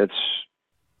think that's,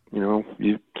 you're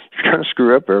going to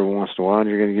screw up every once in a while, and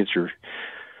you're going to get your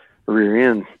rear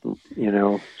end,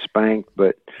 spanked,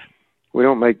 but we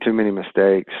don't make too many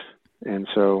mistakes. And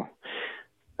so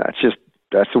that's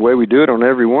the way we do it on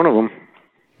every one of them.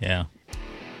 Yeah.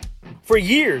 For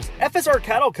years, FSR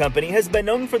Cattle Company has been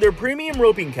known for their premium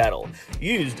roping cattle,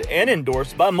 used and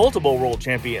endorsed by multiple world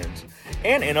champions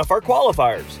and NFR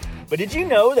qualifiers. But did you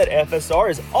know that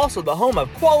FSR is also the home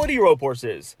of quality rope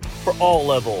horses for all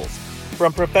levels,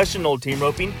 from professional team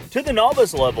roping to the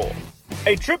novice level?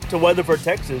 A trip to Weatherford,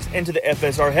 Texas, and to the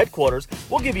FSR headquarters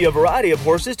will give you a variety of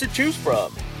horses to choose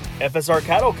from. FSR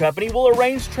Cattle Company will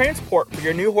arrange transport for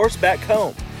your new horse back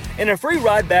home and a free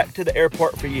ride back to the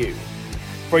airport for you.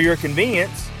 For your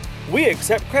convenience, we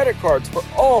accept credit cards for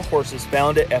all horses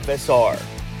found at FSR.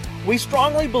 We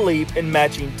strongly believe in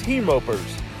matching team ropers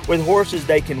with horses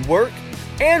they can work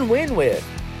and win with.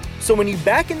 So when you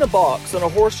back in the box on a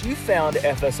horse you found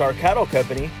at FSR Cattle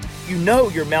Company, you know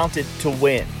you're mounted to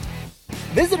win.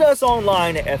 Visit us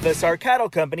online at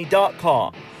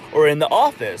fsrcattlecompany.com or in the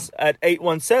office at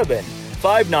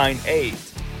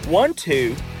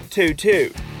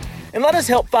 817-598-1222 and let us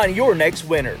help find your next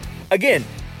winner. Again,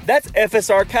 that's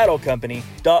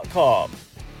fsrcattlecompany.com.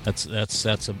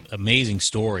 That's an amazing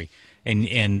story.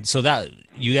 And so that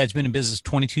you guys been in business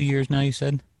 22 years now, you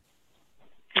said?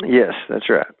 Yes, that's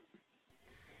right.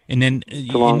 And then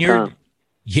it's a long time.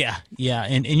 Yeah.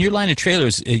 And in your line of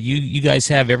trailers, you guys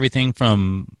have everything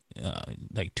from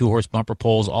like 2-horse bumper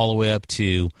poles all the way up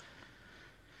to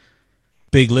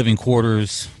big living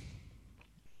quarters.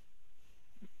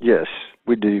 Yes,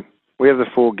 we do. We have the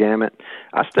full gamut.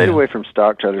 I stayed away from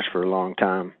stock trailers for a long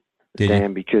time,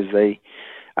 Dan, because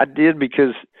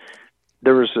because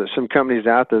there was some companies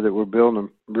out there that were building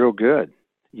them real good,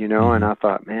 and I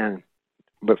thought, man,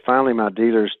 but finally my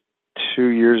dealers 2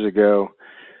 years ago,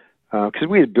 because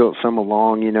we had built some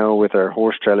along, with our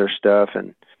horse trailer stuff,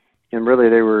 and and really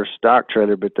they were a stock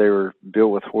trailer, but they were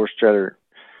built with horse trailer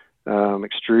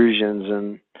extrusions,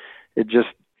 and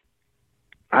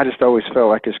I just always felt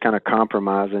like it's kind of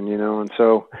compromising, you know. And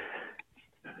so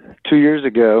 2 years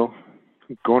ago,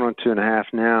 going on 2.5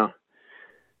 now,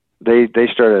 they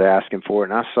started asking for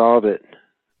it, and I saw that,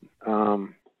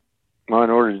 well, in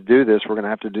order to do this, we're going to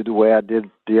have to do the way I did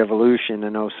the Evolution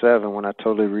in 07 when I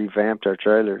totally revamped our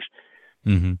trailers.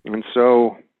 Mm-hmm. And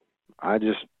so I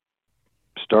just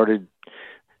started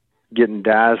getting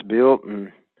dies built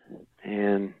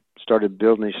and started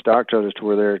building these stock trailers to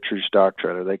where they're a true stock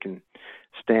trailer. They can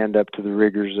stand up to the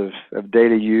rigors of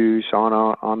daily use,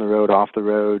 on the road, off the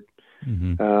road,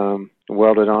 Mm-hmm.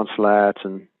 Welded on slats,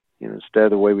 and, you know, instead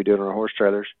of the way we do it on our horse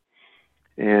trailers.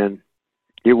 And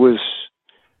it was,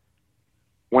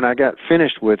 when I got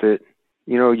finished with it,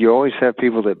 you know, you always have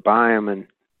people that buy them, and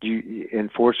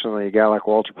unfortunately, a guy like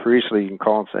Walter Priestley, you can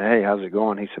call and say, hey, how's it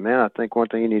going? He said, man, I think one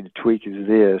thing you need to tweak is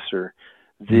this or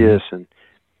this. And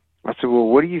I said, well,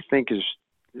 what do you think is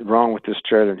wrong with this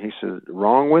trailer? And he said,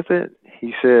 wrong with it?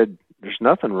 He said, there's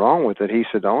nothing wrong with it. He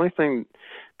said, the only thing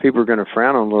people are going to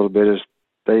frown on a little bit is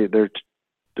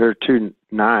they're too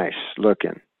nice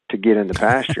looking to get in the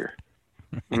pasture.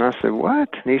 And I said, what?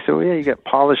 And he said, well, yeah, you got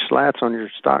polished slats on your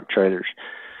stock trailers.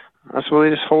 I said, well, they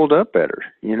just hold up better,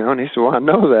 you know. And he said, well, I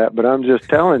know that, but I'm just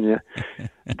telling you,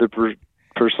 the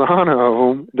persona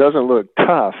of them doesn't look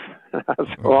tough. I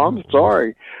said, well, I'm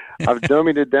sorry. I've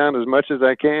dummied it down as much as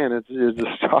I can. It's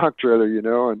a stock trailer, you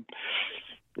know,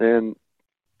 and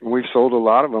we've sold a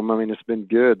lot of them. I mean, it's been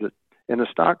good. And the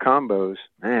stock combos,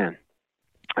 man,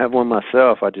 I have one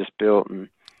myself I just built, and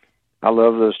I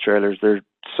love those trailers. They're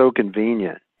so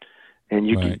convenient, and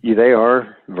they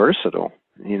are versatile.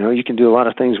 You know, you can do a lot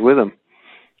of things with them.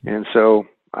 And so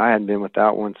I hadn't been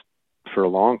without one for a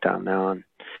long time now, and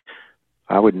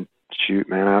I wouldn't shoot,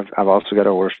 man. I've also got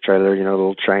a horse trailer, you know, a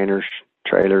little trainer's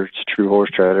trailer. It's a true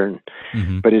horse trailer,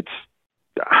 but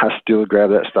I still grab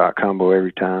that stock combo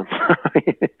every time.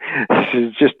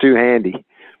 It's just too handy.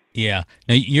 Yeah.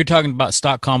 Now you're talking about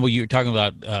stock combo. You're talking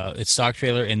about it's stock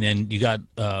trailer, and then you got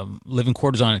living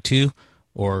quarters on it too,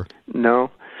 or no?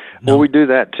 Well, we do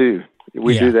that too.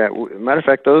 We do that. Matter of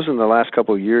fact, those in the last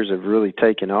couple of years have really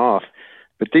taken off.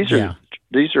 But these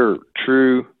are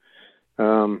true.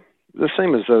 The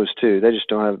same as those two. They just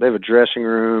don't have. They have a dressing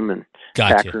room and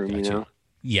pack room. You know.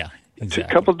 Yeah. Exactly. It's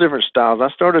a couple of different styles. I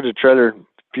started a trailer a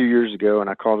few years ago, and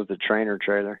I called it the Trainer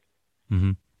Trailer.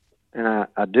 Mm-hmm. And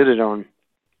I did it on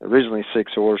originally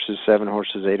 6 horses, 7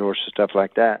 horses, 8 horses, stuff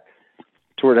like that,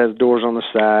 to where it has doors on the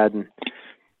side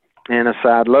and a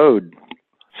side load,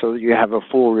 so that you have a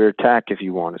full rear tack if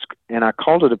you want. And I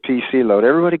called it a PC load.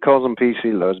 Everybody calls them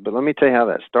PC loads, but let me tell you how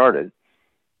that started,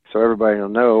 so everybody will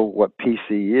know what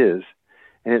PC is.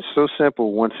 And it's so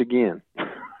simple once again.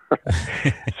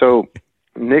 So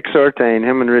Nick Sartain,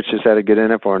 him and Rich just had a good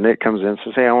NFR. Nick comes in and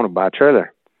says, hey, I want to buy a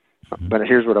trailer. But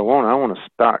here's what I want. I want a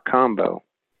stock combo.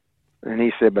 And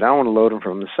he said, but I want to load them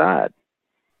from the side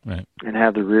and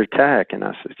have the rear tack. And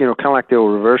I said, you know, kind of like the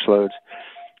old reverse loads.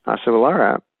 I said, well, all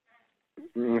right.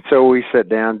 And so we sat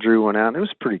down, drew one out, and it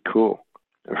was pretty cool.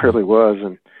 It really was.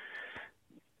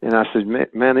 And I said,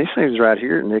 man, these things right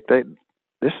here, Nick, this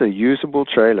is a usable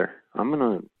trailer. I'm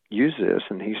going to use this.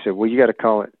 And he said, well, you got to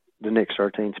call it the Nick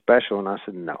Sartain Special. And I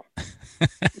said, no,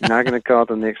 not going to call it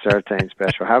the Nick Sartain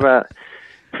Special. How about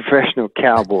Professional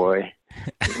Cowboy?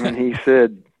 And he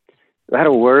said,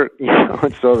 that'll work, you know.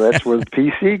 And so that's where the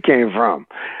PC came from.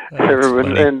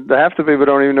 And half the people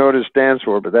don't even know what it stands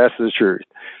for, but that's the truth.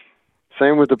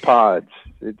 Same with the pods.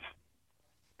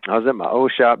 I was at my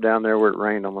old shop down there where it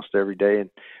rained almost every day, and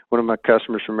one of my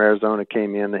customers from Arizona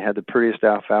came in. They had the prettiest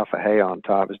alfalfa hay on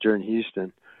top. It was during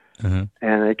Houston. And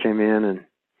they came in, and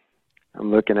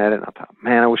I'm looking at it, and I thought,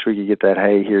 man, I wish we could get that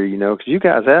hay here, you know, because you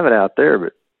guys have it out there,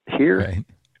 but here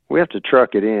we have to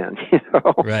truck it in, you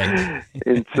know. Right.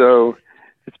 And so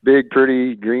it's big,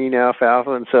 pretty green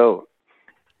alfalfa. And so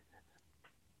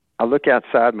I look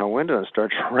outside my window and it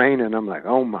starts raining. I'm like,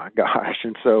 oh my gosh.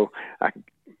 And so I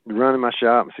run in my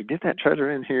shop and said, get that trailer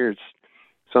in here.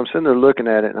 So I'm sitting there looking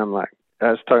at it, and I'm like,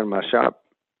 I was talking to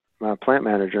my plant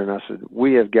manager, and I said,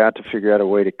 we have got to figure out a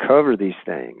way to cover these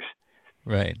things.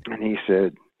 Right. And he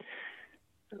said,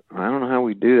 I don't know how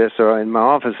we do that. So in my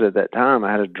office at that time,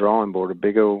 I had a drawing board, a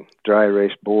big old dry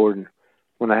erase board. And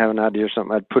when I have an idea or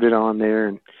something, I'd put it on there,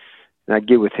 and I'd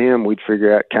get with him. We'd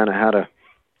figure out kind of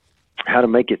how to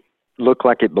make it look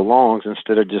like it belongs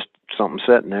instead of just something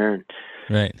sitting there.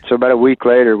 And so about a week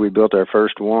later, we built our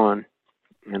first one.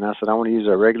 And I said, I want to use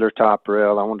a regular top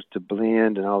rail. I want it to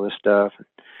blend and all this stuff.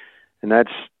 And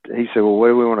he said, well, what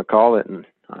do we want to call it? And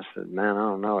I said, man, I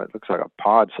don't know. It looks like a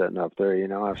pod setting up there. You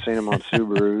know, I've seen them on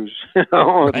Subarus,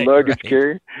 on luggage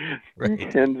carrier.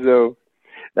 Right. And so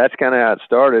that's kind of how it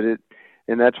started.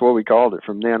 And that's what we called it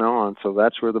from then on. So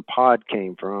that's where the pod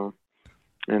came from.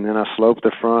 And then I sloped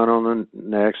the front on the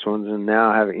next ones, and now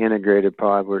I have an integrated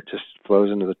pod where it just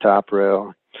flows into the top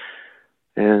rail.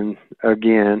 And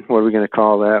again, what are we going to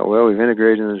call that? Well, we've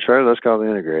integrated in the trailer. Let's call it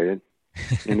integrated.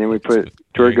 And then we put it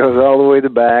where it goes all the way to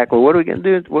the back. Well, what are we going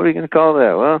to do? What are we going to call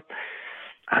that? Well,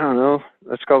 I don't know.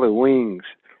 Let's call it wings.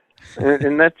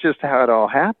 And that's just how it all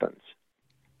happens.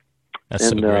 That's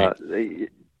so great.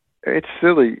 It's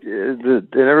silly.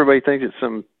 And everybody thinks it's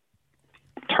some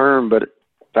term, but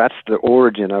that's the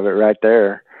origin of it right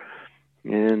there.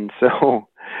 And so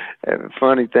the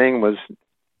funny thing was,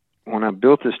 when I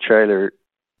built this trailer,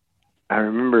 I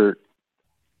remember,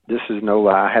 this is no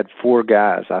lie, I had 4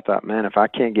 guys. I thought, man, if I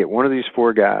can't get one of these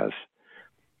 4 guys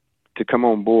to come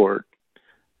on board,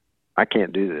 I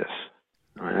can't do this.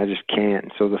 I just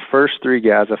can't. So the first 3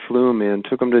 guys, I flew them in,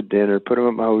 took them to dinner, put them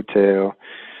at my hotel,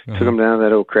 took them down to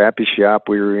that old crappy shop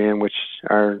we were in, which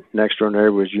our next door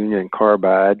neighbor was Union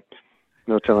Carbide.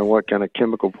 No telling what kind of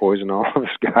chemical poison all of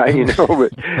this guy, you know,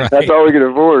 but Right. That's all we could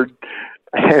afford.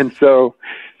 And so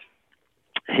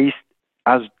this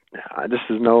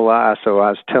is no lie. So I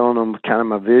was telling them kind of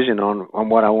my vision on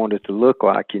what I wanted it to look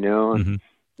like, you know, and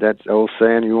that old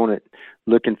saying, you want it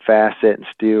looking fast, set and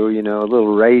still, you know, a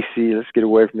little racy. Let's get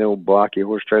away from the old blocky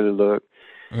horse trailer look.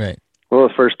 Right. Well,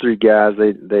 the first 3 guys,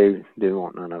 they didn't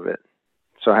want none of it.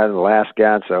 So I had the last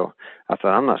guy. So I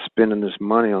thought, I'm not spending this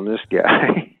money on this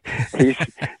guy.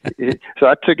 So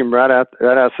I took him right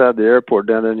outside the airport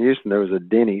down there in Houston. There was a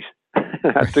Denny's.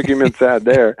 I took him inside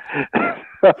there.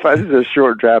 This is a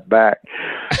short drive back.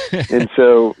 And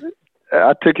so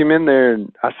I took him in there,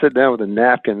 and I sat down with a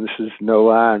napkin. This is no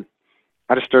lie.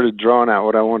 I just started drawing out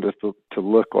what I wanted it to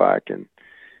look like.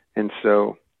 And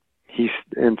so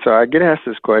I get asked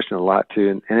this question a lot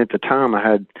too. And at the time I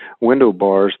had window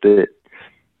bars that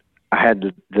I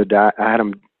had I had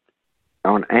them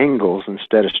on angles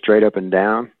instead of straight up and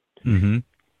down. Mm-hmm.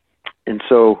 And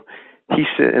so he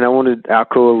said, and I wanted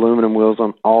Alcoa aluminum wheels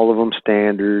on all of them,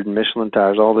 standard, Michelin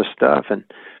tires, all this stuff. And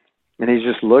he's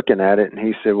just looking at it, and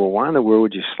he said, well, why in the world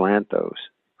would you slant those?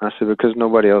 I said, because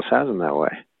nobody else has them that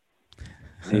way.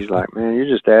 And he's like, man,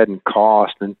 you're just adding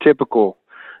cost. And typical,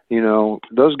 you know,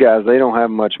 those guys, they don't have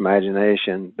much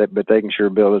imagination, but they can sure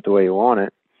build it the way you want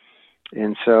it.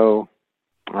 And so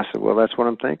I said, well, that's what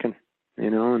I'm thinking,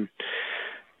 you know. And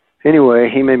anyway,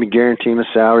 he made me guarantee him a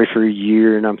salary for a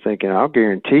year, and I'm thinking, I'll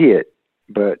guarantee it.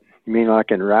 But you mean like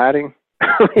in writing?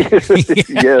 Yes,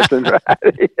 in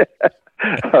writing.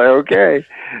 Okay.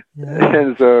 Yeah.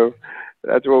 And so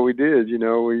that's what we did. You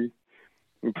know, we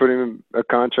put him a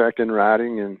contract in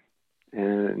writing,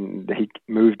 and he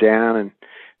moved down and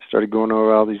started going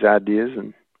over all these ideas,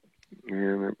 and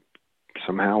it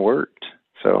somehow worked.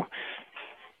 So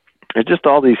it's just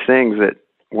all these things that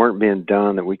weren't being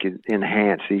done that we could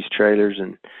enhance these trailers.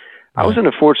 And I was in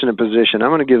a fortunate position.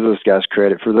 I'm going to give those guys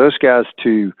credit. For those guys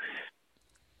to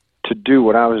do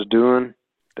what I was doing,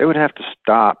 they would have to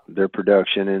stop their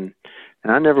production. And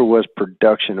I never was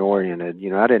production oriented. You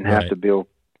know, I didn't have to build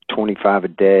 25 a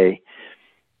day.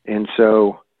 And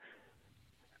so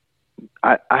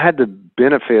I had the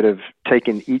benefit of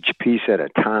taking each piece at a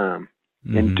time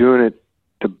and doing it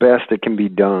the best that can be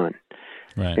done.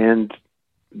 Right. And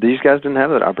these guys didn't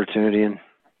have that opportunity. And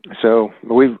so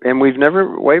we've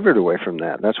never wavered away from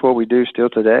that. That's what we do still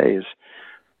today, is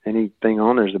anything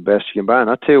on there is the best you can buy. And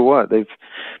I'll tell you what,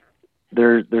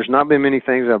 there's not been many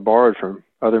things I've borrowed from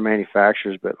other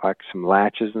manufacturers, but like some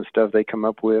latches and stuff they come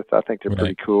up with, I think they're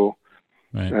pretty cool.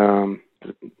 Right.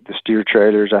 The steer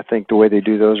trailers, I think the way they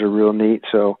do those are real neat.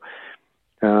 So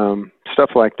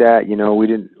stuff like that, you know, we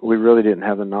really didn't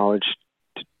have the knowledge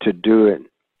to do it.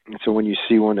 And so when you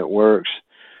see one that works,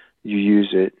 you use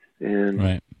it.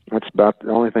 And that's about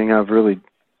the only thing I've really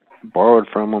borrowed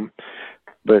from them.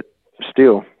 But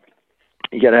still,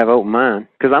 you got to have an open mind,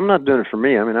 because I'm not doing it for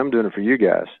me. I mean, I'm doing it for you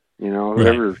guys. You know,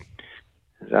 whoever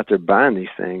is out there buying these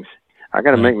things, I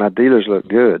got to make my dealers look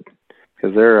good,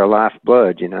 because they're a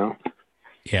lifeblood, you know.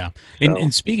 Yeah.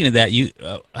 And speaking of that,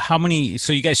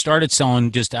 so you guys started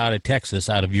selling just out of Texas,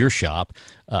 out of your shop.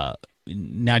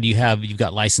 Now you've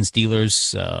got licensed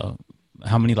dealers.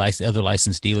 How many other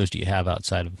licensed dealers do you have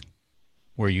outside of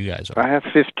where you guys are? I have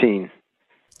 15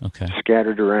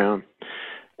 scattered around.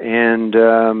 And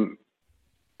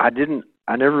I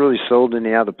never really sold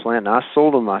any out of the plant. I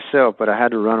sold them myself, but I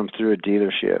had to run them through a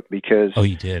dealership, because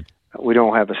you did. We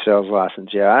don't have a sales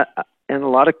license yet. And a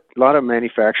lot of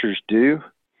manufacturers do.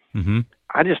 Mm-hmm.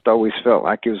 I just always felt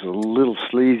like it was a little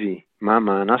sleazy in my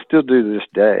mind. I still do to this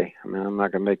day. I mean, I'm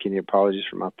not going to make any apologies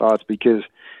for my thoughts, because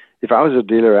if I was a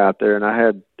dealer out there and I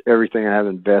had everything I have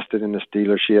invested in this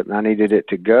dealership and I needed it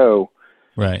to go,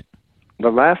 right, the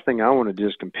last thing I want to do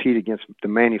is compete against the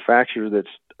manufacturer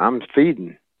I'm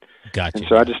feeding. Gotcha. And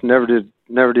so I just never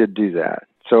did do that.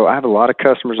 So I have a lot of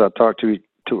customers I talk to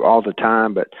all the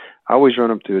time, but I always run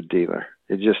them through a dealer.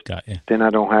 It just, then I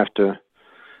don't have to,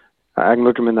 I can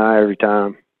look them in the eye every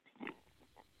time.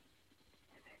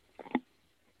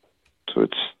 So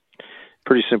it's a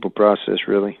pretty simple process,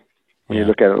 really, when you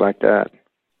look at it like that.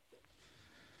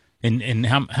 And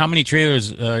how many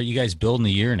trailers are you guys building a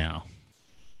year now,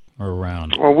 or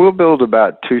around? Well, we'll build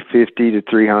about 250 to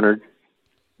 300.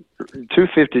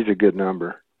 250 is a good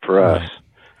number for us,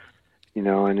 you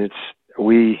know. And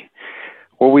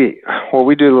what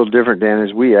we do a little different, Dan,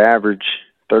 is we average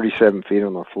 37 feet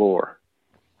on the floor.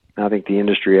 I think the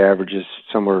industry average is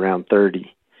somewhere around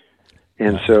 30.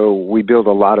 And so we build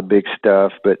a lot of big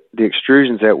stuff, but the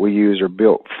extrusions that we use are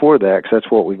built for that, because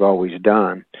that's what we've always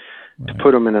done. To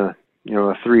put them in a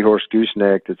 3-horse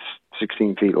gooseneck that's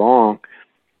 16 feet long,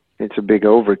 it's a big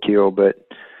overkill, but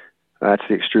that's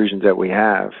the extrusions that we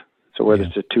have. So whether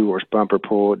it's a 2-horse bumper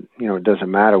pull, it doesn't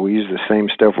matter. We use the same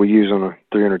stuff we use on a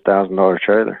 $300,000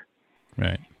 trailer.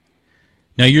 Right.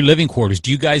 Now, your living quarters, do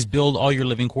you guys build all your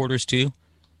living quarters too,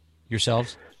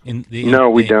 yourselves? No,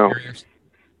 we don't.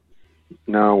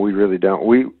 No, we really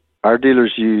don't. Our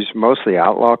dealers use mostly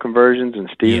Outlaw conversions in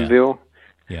Stephenville.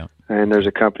 Yeah. And there's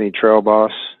a company, Trail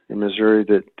Boss, in Missouri,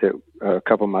 that a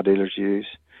couple of my dealers use.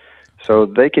 So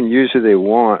they can use who they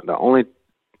want. The only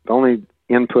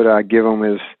input I give them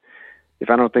is, if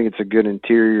I don't think it's a good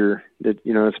interior that,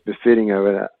 it's befitting of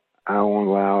it, I won't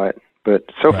allow it. But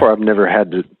so far, I've never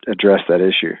had to address that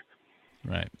issue.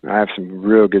 Right. I have some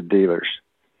real good dealers.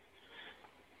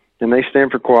 And they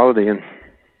stand for quality. And,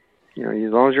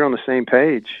 as long as you're on the same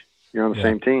page, you're on the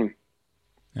same team.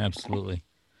 Absolutely.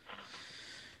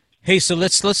 Hey, so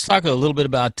let's talk a little bit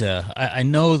about. I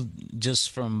know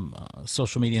just from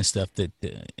social media and stuff that,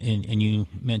 and you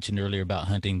mentioned earlier about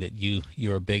hunting, that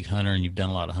you're a big hunter and you've done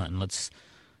a lot of hunting. Let's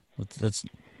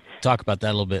talk about that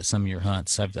a little bit. Some of your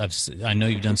hunts. I know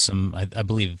you've done some. I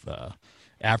believe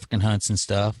African hunts and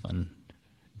stuff. And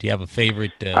do you have a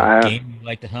favorite game you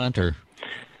like to hunt, or?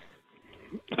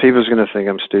 People's going to think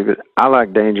I'm stupid. I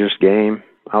like dangerous game.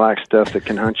 I like stuff that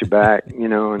can hunt you back,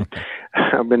 and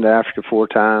I've been to Africa 4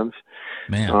 times.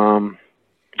 Man.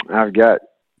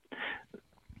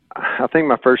 I think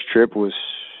my first trip was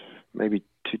maybe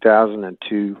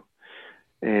 2002.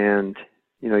 And,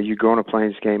 you go on a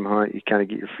plains game hunt, you kind of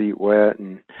get your feet wet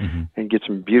and get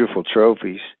some beautiful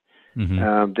trophies.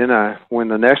 Mm-hmm. Then when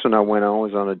the next one I went on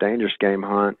was on a dangerous game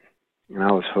hunt, and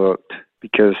I was hooked,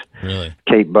 because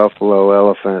Cape buffalo,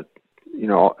 elephant,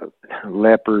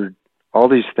 leopard, all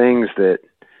these things that,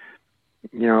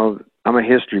 I'm a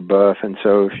history buff. And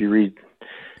so if you read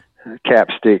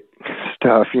capstick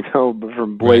stuff,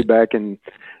 from way back in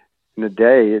the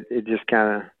day, it just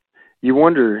kind of, you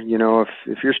wonder,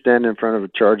 if you're standing in front of a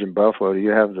charging buffalo, do you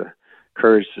have the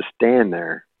courage to stand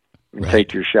there and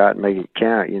take your shot and make it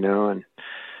count,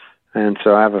 And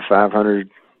so I have a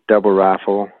 500 double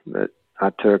rifle that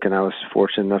I took, and I was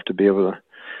fortunate enough to be able to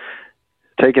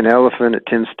take an elephant at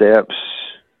 10 steps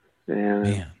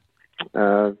and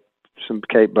some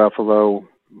Cape buffalo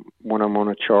when I'm on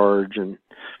a charge and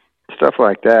stuff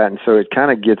like that. And so it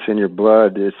kind of gets in your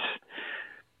blood. It's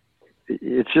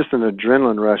just an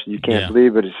adrenaline rush you can't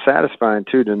believe, but it's satisfying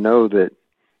too to know that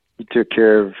you took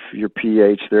care of your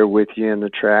PH there with you and the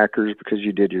trackers because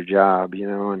you did your job,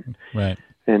 and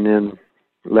and then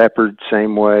leopard,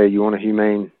 same way. You want a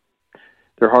humane.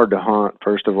 They're hard to hunt,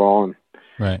 first of all, and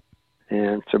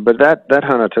so. But that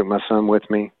hunt, I took my son with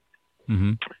me,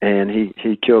 and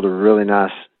he killed a really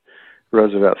nice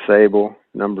Roosevelt sable,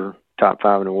 top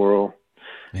 5 in the world,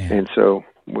 and so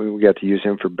we got to use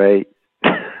him for bait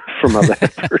for my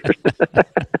leopard.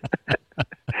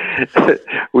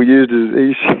 We used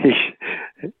the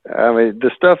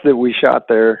stuff that we shot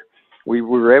there. We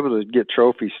were able to get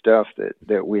trophy stuff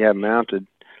that we have mounted.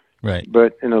 Right.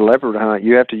 But in a leopard hunt,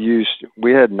 you have to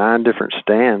we had 9 different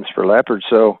stands for leopard.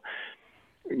 So,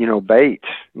 baits.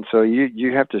 And so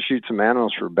you have to shoot some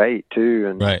animals for bait too.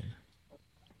 And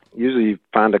usually you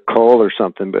find a cull or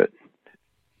something, but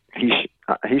he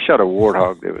shot a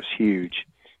warthog that was huge.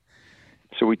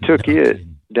 So we took it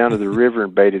down to the river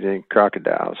and baited in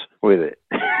crocodiles with it.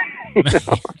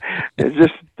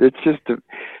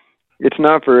 It's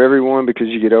not for everyone, because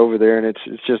you get over there and it's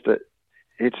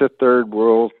a third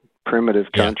world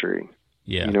primitive country.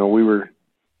 Yeah. We were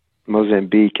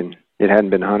Mozambique in it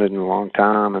hadn't been hunted in a long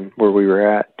time, and where we were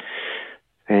at,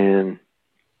 and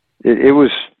it was,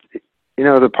 you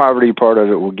know, the poverty part of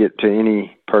it will get to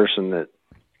any person that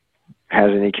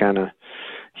has any kind of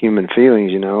human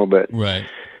feelings, you know, but Right.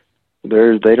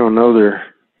 they don't know they're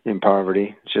in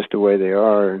poverty. It's just the way they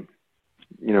are. And,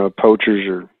 you know, poachers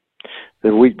are,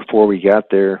 the week before we got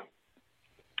there,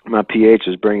 my PH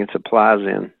was bringing supplies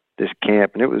in this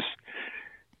camp, and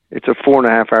it's a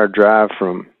 4.5 hour drive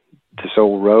from this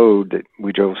old road that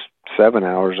we drove 7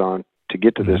 hours on to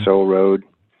get to this old road.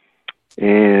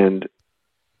 And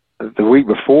the week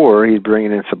before, he'd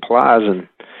bringing in supplies and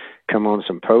come on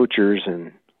some poachers,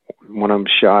 and one of them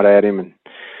shot at him, and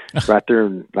right there,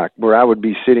 like where I would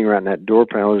be sitting right in that door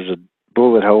panel, there's a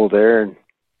bullet hole there. And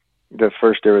the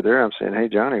first day we're there, I'm saying, "Hey,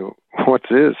 Johnny, what's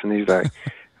this?" And he's like,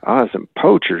 "Oh, some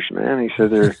poachers, man." He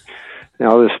said, "They're, you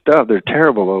know, all this stuff, they're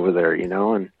terrible over there, you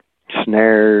know, and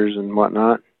snares and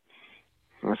whatnot."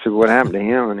 I said, "What happened to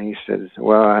him?" And he said,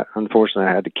 "Well, unfortunately,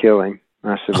 I had to kill him."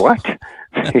 And I said, "What?"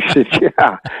 He said,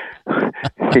 "Yeah."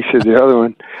 He said, "The other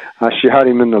one, I shot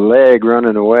him in the leg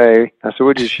running away." I said,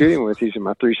 "What'd you shoot him with?" He said,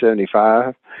 "My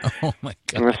 .375. Oh my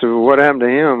God. And I said, "Well, what happened to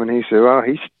him?" And he said, "Well,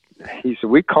 he said,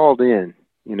 we called in,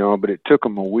 you know, but it took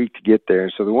him a week to get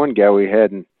there. So the one guy we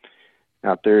had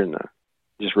out there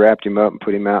just wrapped him up and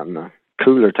put him out in the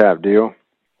cooler type deal,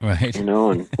 Right. you know,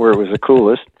 and where it was the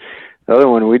coolest. The other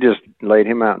one, we just laid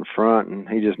him out in front, and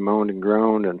he just moaned and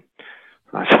groaned. And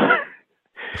I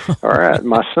said, all right,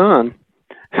 my son,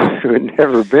 who had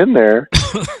never been there,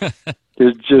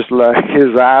 is just like,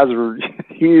 his eyes were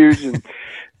huge. And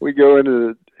we go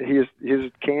into his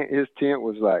tent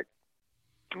was like,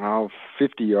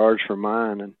 50 yards from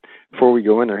mine. And before we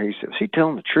go in there, he said, "Is he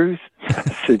telling the truth?" I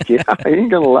said, "Yeah, he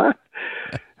ain't gonna lie."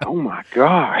 Oh my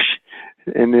gosh.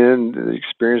 And then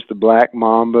experienced the black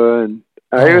mamba, and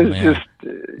it was man. just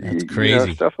That's you crazy.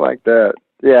 know, stuff like that.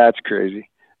 Yeah, it's crazy.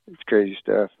 It's crazy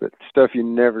stuff, but stuff you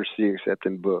never see except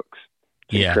in books.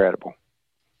 It's Yeah. incredible.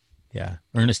 Yeah.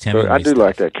 Ernest So Hemingway. I do stuff.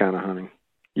 like that kind of hunting.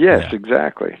 Yes, Yeah.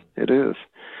 exactly. It is.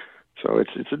 So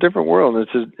it's a different world.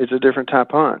 It's a different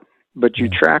type hunt, but you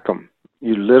Yeah. track them.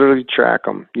 You literally track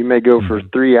them. You may go for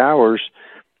 3 hours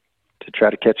to try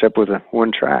to catch up with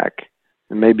one track.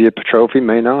 It may be a trophy,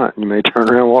 may not. You may turn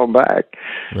around and walk back.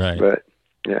 Right. But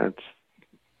yeah, it's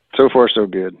so far so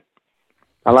good.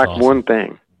 I That's like awesome. one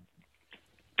thing,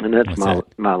 and that's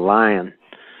What's my lion.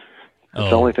 It's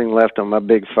the Oh. only thing left on my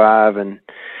big 5, and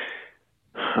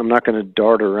I'm not going to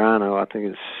dart a rhino. I think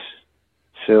it's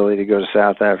silly to go to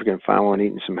South Africa and find one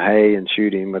eating some hay and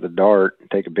shoot him with a dart and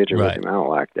take a picture Right. with him. I don't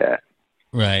like that.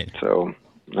 Right. So I'm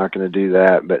not going to do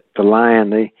that. But the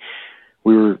lion,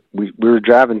 we were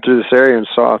driving through this area and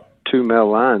saw 2 male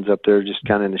lions up there just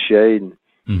kind of in the shade, and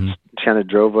Mm-hmm. kind of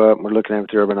drove up, and we're looking at them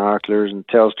through our binoculars, and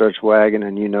the tail starts wagging,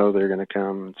 and you know they're going to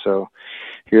come. And so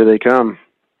here they come,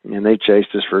 and they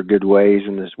chased us for a good ways,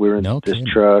 and we were in No this kidding.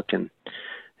 truck, and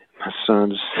my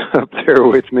son's up there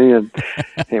with me, and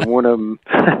one of them,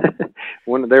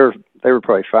 they were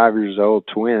probably 5 years old,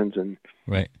 twins, and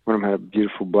Right. one of them had a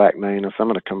beautiful black mane. So I'm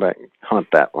going to come back and hunt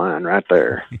that lion right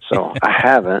there. So I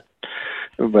haven't,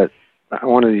 but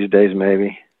one of these days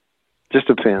maybe. Just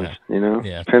depends, Yeah. you know.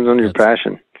 Yeah. Depends on your That's-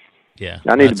 passion. Yeah.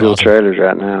 I need to That's build awesome. trailers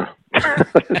right now.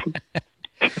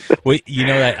 Well, you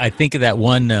know, I think of that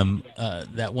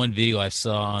one video I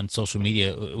saw on social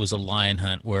media. It was a lion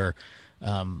hunt where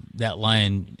that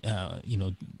lion,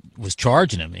 was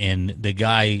charging him, and the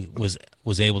guy was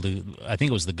able to. I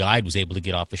think it was the guide was able to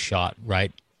get off a shot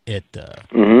right at.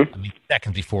 Mm-hmm. I mean,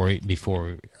 seconds before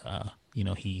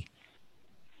he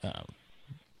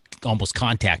almost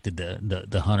contacted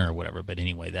the hunter or whatever. But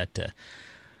anyway, that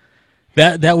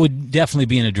would definitely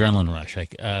be an adrenaline rush.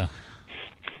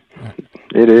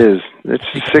 It is. It's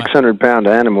think a 600-pound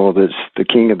animal that's the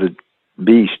king of the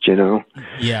beast, you know.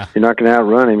 Yeah. You're not going to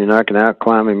outrun him. You're not going to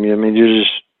outclimb him. I mean, you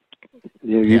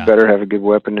Yeah. better have a good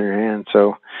weapon in your hand.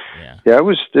 So, Yeah. it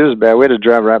was bad. We had to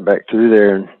drive right back through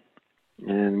there,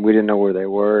 and we didn't know where they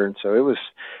were. And so it was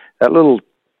that little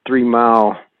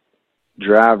 3-mile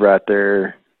drive right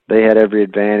there. They had every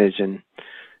advantage, and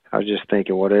I was just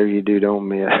thinking, whatever you do, don't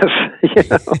miss. You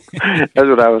know, that's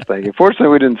what I was thinking. Fortunately,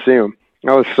 we didn't see them.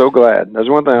 I was so glad. That's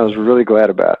one thing I was really glad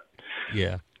about.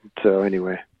 Yeah. So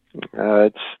anyway,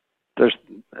 there's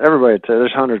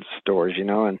hundreds of stories, you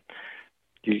know, and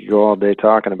you could go all day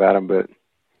talking about them. But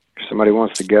if somebody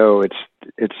wants to go,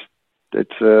 it'll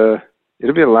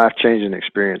be a life-changing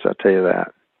experience. I'll tell you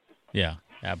that. Yeah,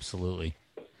 absolutely.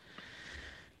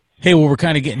 Hey, well, we're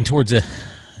kind of getting towards the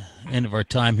end of our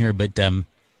time here, but I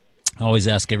always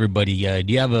ask everybody,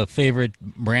 do you have a favorite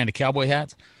brand of cowboy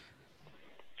hats?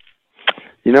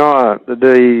 You know,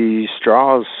 the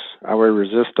straws, I wear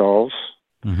Resistols,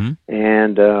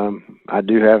 and I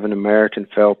do have an American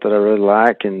felt that I really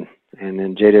like, and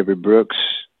then J.W. Brooks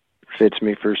fits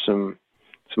me for some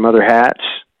other hats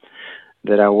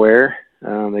that I wear.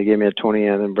 They gave me a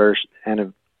 20th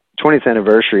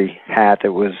anniversary hat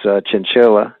that was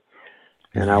chinchilla,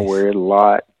 and I wear it a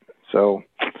lot. So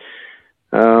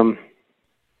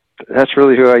that's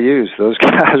really who I use, those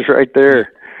guys right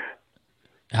there.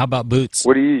 How about boots?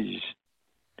 What do you use?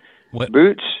 What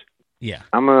boots? Yeah.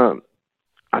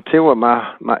 I tell you what,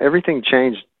 my everything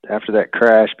changed after that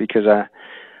crash because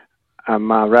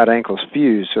my right ankle's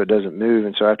fused, so it doesn't move,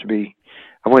 and so I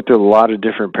went through a lot of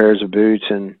different pairs of boots,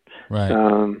 and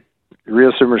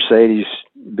Real Super Mercedes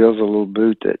builds a little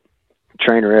boot that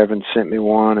Trainer Evans sent me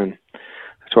one, and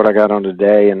that's what I got on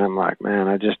today. And I'm like, man,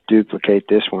 I just duplicate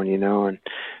this one, and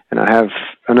I have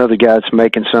another guy that's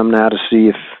making some now to see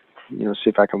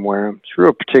if I can wear them. It's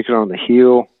real particular on the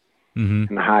heel and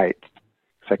the height,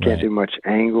 so I can't do much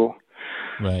angle.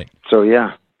 Right. So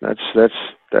yeah, that's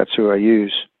who I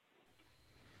use.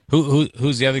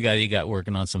 Who's the other guy that you got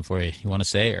working on some for you? You want to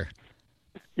say, or?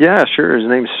 Yeah, sure. His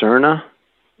name's Cerna.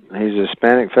 He's a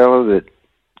Hispanic fellow that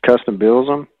custom builds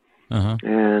them.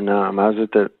 And I was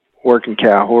at the Working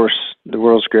Cow Horse, the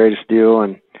world's greatest deal,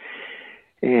 and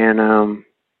I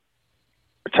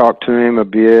talked to him a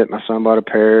bit. My son bought a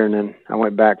pair, and then I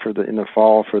went back in the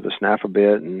fall for the snaff a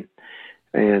bit, and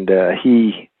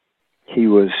he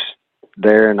was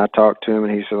there, and I talked to him,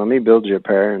 and he said, "Let me build you a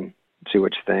pair and see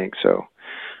what you think." So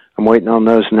I'm waiting on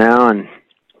those now, and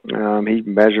he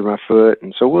measured my foot,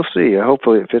 and so we'll see.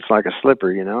 Hopefully it fits like a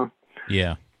slipper,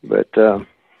 Yeah. But so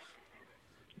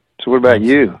what about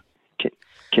you?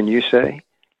 Can you say?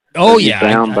 Oh yeah.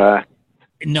 Bound by?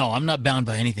 No, I'm not bound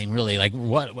by anything really. Like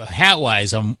hat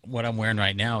wise, what I'm wearing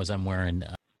right now is I'm wearing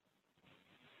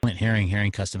Clint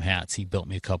Herring custom hats. He built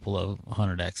me a couple of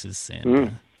 100Xs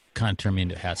and kind of turned me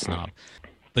into a hat snob.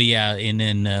 But yeah, and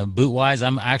then boot wise,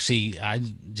 I'm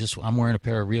wearing a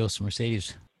pair of Rios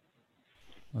Mercedes.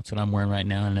 That's what I'm wearing right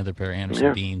now. Another pair of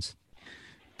Anderson Beans.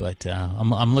 But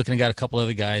I'm looking. I got a couple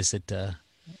other guys that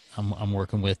I'm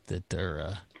working with that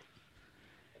are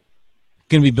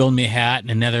going to be building me a hat,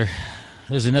 and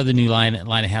there's another new line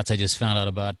of hats I just found out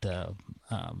about.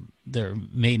 They're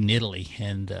made in Italy,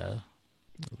 and a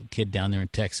kid down there in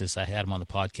Texas, I had him on the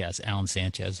podcast, Alan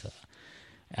Sanchez,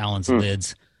 Alan's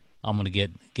Lids. I'm going to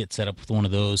get set up with one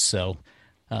of those. So,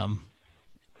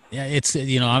 yeah, it's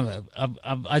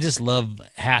I just love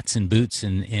hats and boots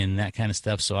and that kind of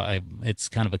stuff. So it's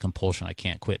kind of a compulsion. I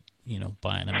can't quit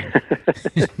buying them.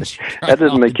 That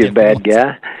doesn't make you a bad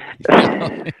guy.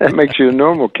 That makes you a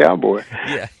normal cowboy.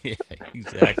 Yeah,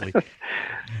 exactly.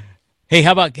 Hey,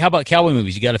 how about cowboy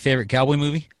movies? You got a favorite cowboy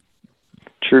movie?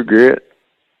 True Grit.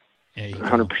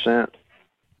 100%.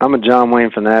 I'm a John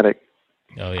Wayne fanatic.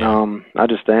 Oh yeah. I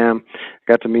just am.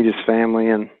 Got to meet his family,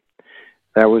 and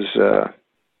that was they're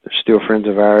still friends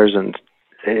of ours, and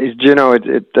there's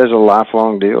a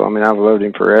lifelong deal. I mean, I've loved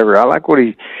him forever. I like what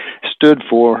he stood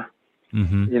for,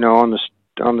 on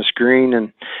the screen,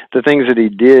 and the things that he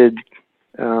did.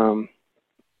 The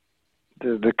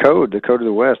code of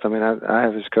the West. I mean, I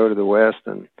have his code of the West,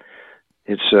 and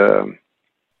it's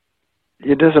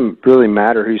it doesn't really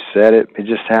matter who said it. It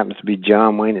just happens to be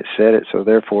John Wayne that said it, so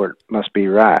therefore it must be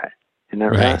right. Isn't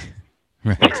that right?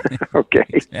 Right. Okay.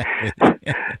 Exactly.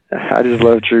 I just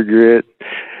love True Grit.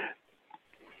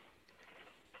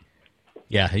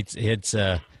 Yeah, it's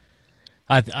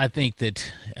I think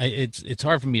that it's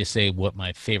hard for me to say what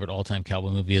my favorite all-time cowboy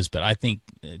movie is, but I think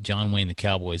John Wayne the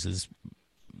Cowboys is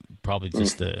probably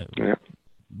just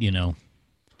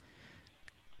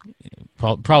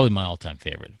probably my all-time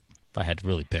favorite. If I had to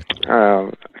really pick one. I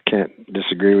can't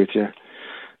disagree with you.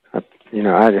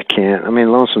 I can't. I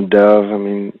mean, Lonesome Dove. I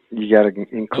mean, you got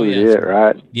to include it,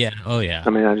 right? Yeah. Oh yeah. I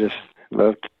mean, I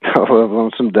love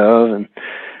Lonesome Dove,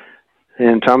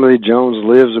 and Tommy Lee Jones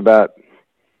lives about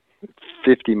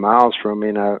 50 miles from me,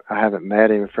 and I haven't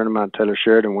met him. A friend of mine, Taylor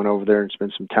Sheridan, went over there and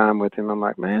spent some time with him. I'm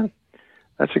like, man,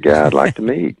 that's a guy I'd like to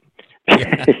meet.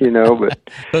 But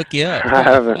hook you up. I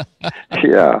haven't.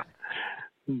 Yeah.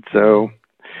 So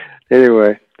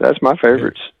anyway, that's my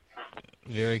favorites.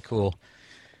 Very cool.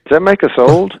 Does that make us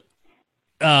old?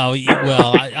 Oh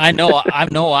well, I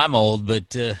know I'm old,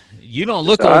 but you don't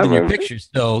look old in your pictures.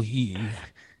 So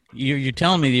you're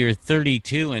telling me that you're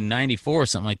 32 and 94 or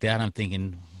something like that. I'm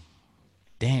thinking,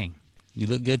 dang, you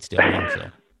look good still.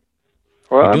 So.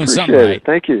 Well, I appreciate it. Right.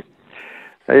 Thank you.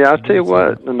 Hey, I'll tell you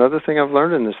what. Another thing I've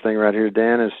learned in this thing right here,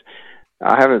 Dan, is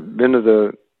I haven't been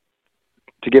to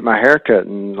get my hair cut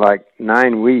in like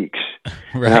 9 weeks.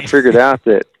 Right. And I figured out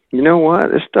that You know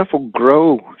what? This stuff will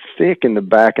grow thick in the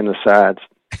back and the sides.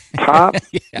 Top?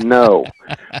 No.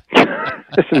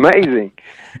 It's amazing.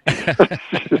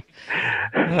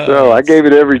 So I gave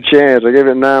it every chance. I gave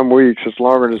it 9 weeks. It's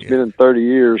longer than it's been in 30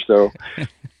 years. So,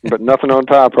 but nothing on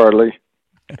top hardly.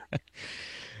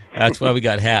 That's why we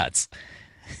got hats.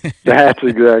 That's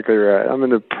exactly right. I'm in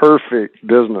the perfect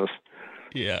business.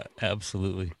 Yeah,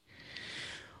 absolutely.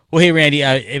 Well, hey, Randy,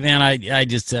 I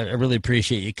really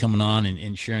appreciate you coming on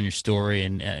and sharing your story,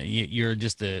 and you're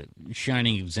just a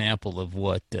shining example of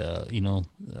what the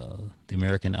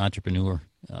American entrepreneur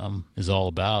is all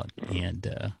about,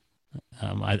 and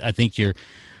I think you're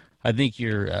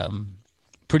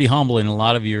pretty humble in a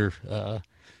lot of your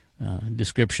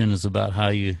descriptions about how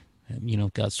you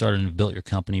got started and built your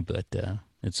company, but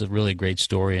it's a really great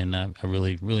story, and I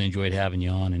really enjoyed having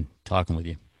you on and talking with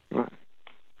you.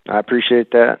 I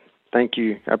appreciate that. Thank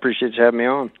you. I appreciate you having me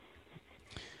on.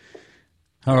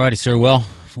 All righty, sir. Well,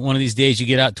 if one of these days you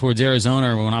get out towards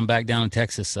Arizona, or when I'm back down in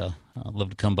Texas, I'd love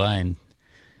to come by and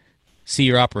see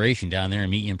your operation down there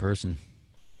and meet you in person.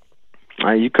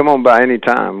 You come on by any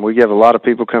time. We have a lot of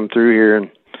people come through here, and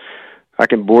I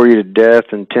can bore you to death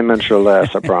in 10 minutes or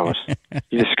less, I promise.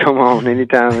 You just come on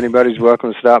anytime. Anybody's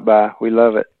welcome to stop by. We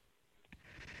love it.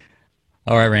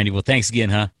 All right, Randy. Well, thanks again,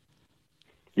 huh?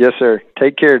 Yes, sir.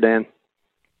 Take care, Dan.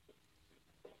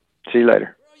 See you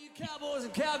later. Where are you cowboys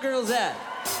and cowgirls at?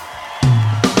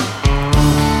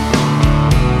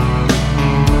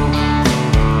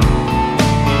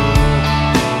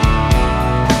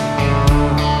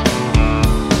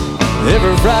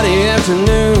 Every Friday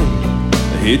afternoon,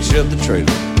 I hitch up the trailer,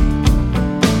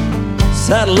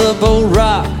 saddle up old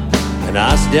rock, and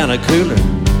ice down a cooler.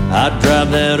 I drive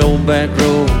that old back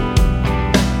road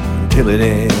until it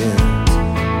ends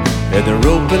at the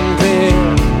roping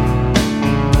pen.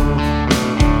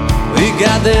 We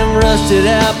got them rusted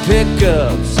out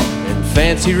pickups and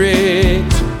fancy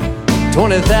rigs,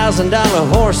 $20,000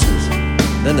 horses,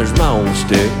 then there's my own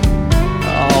stick.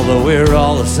 Although we're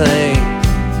all the same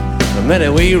the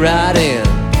minute we ride in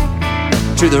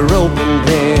to the roping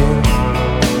pen.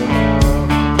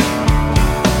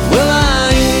 Well,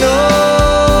 I ain't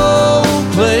no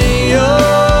play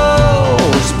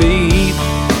your speed,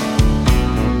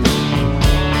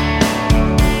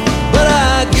 but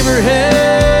I give her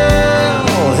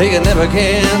hell, hey, you never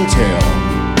can tell.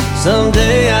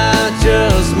 Someday I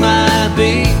just might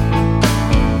be.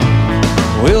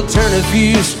 We'll turn a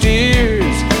few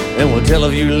steers and we'll tell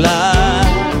a few lies,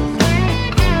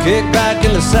 kick back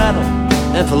in the saddle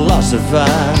and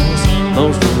philosophize.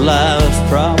 Most of life's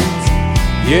problems,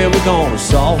 yeah, we're gonna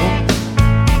solve them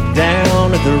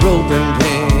down at the roping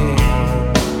pen.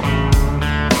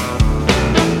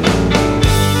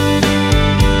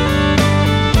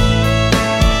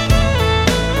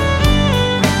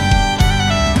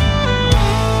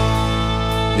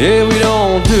 Yeah, we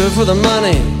don't do it for the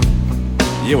money,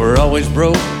 yeah, we're always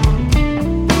broke.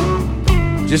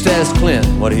 Just ask Clint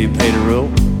what he paid a rope.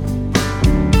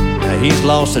 Now he's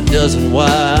lost a dozen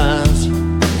wives,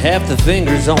 half the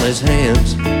fingers on his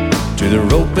hands to the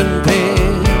roping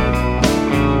pen.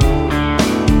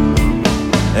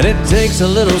 And it takes a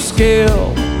little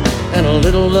skill and a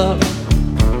little luck.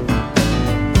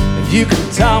 If you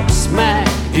can talk smack,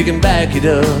 you can back it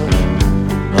up.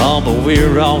 Oh, but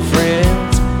we're all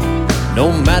friends,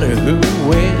 no matter who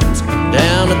wins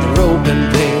down at the roping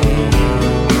pen.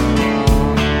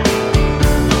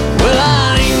 Well,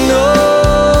 I ain't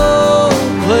no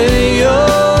play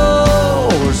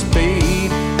your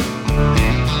speed,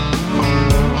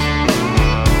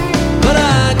 but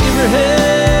I give her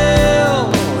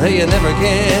hell, hey, you never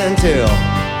can tell.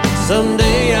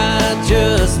 Someday I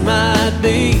just might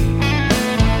be.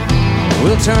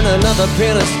 We'll turn another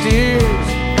pen of steers,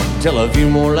 tell a few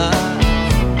more lies,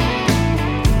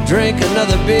 drink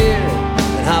another beer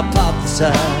and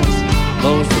hypothesize.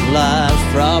 Most of life's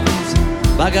problems,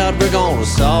 by God, we're gonna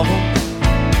solve them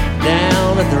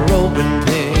down at the roping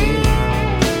pen.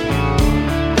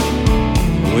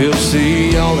 We'll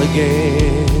see y'all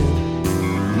again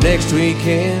next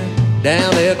weekend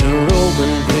down at the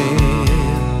roping pen.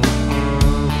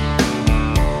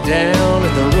 Down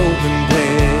at the roping pen.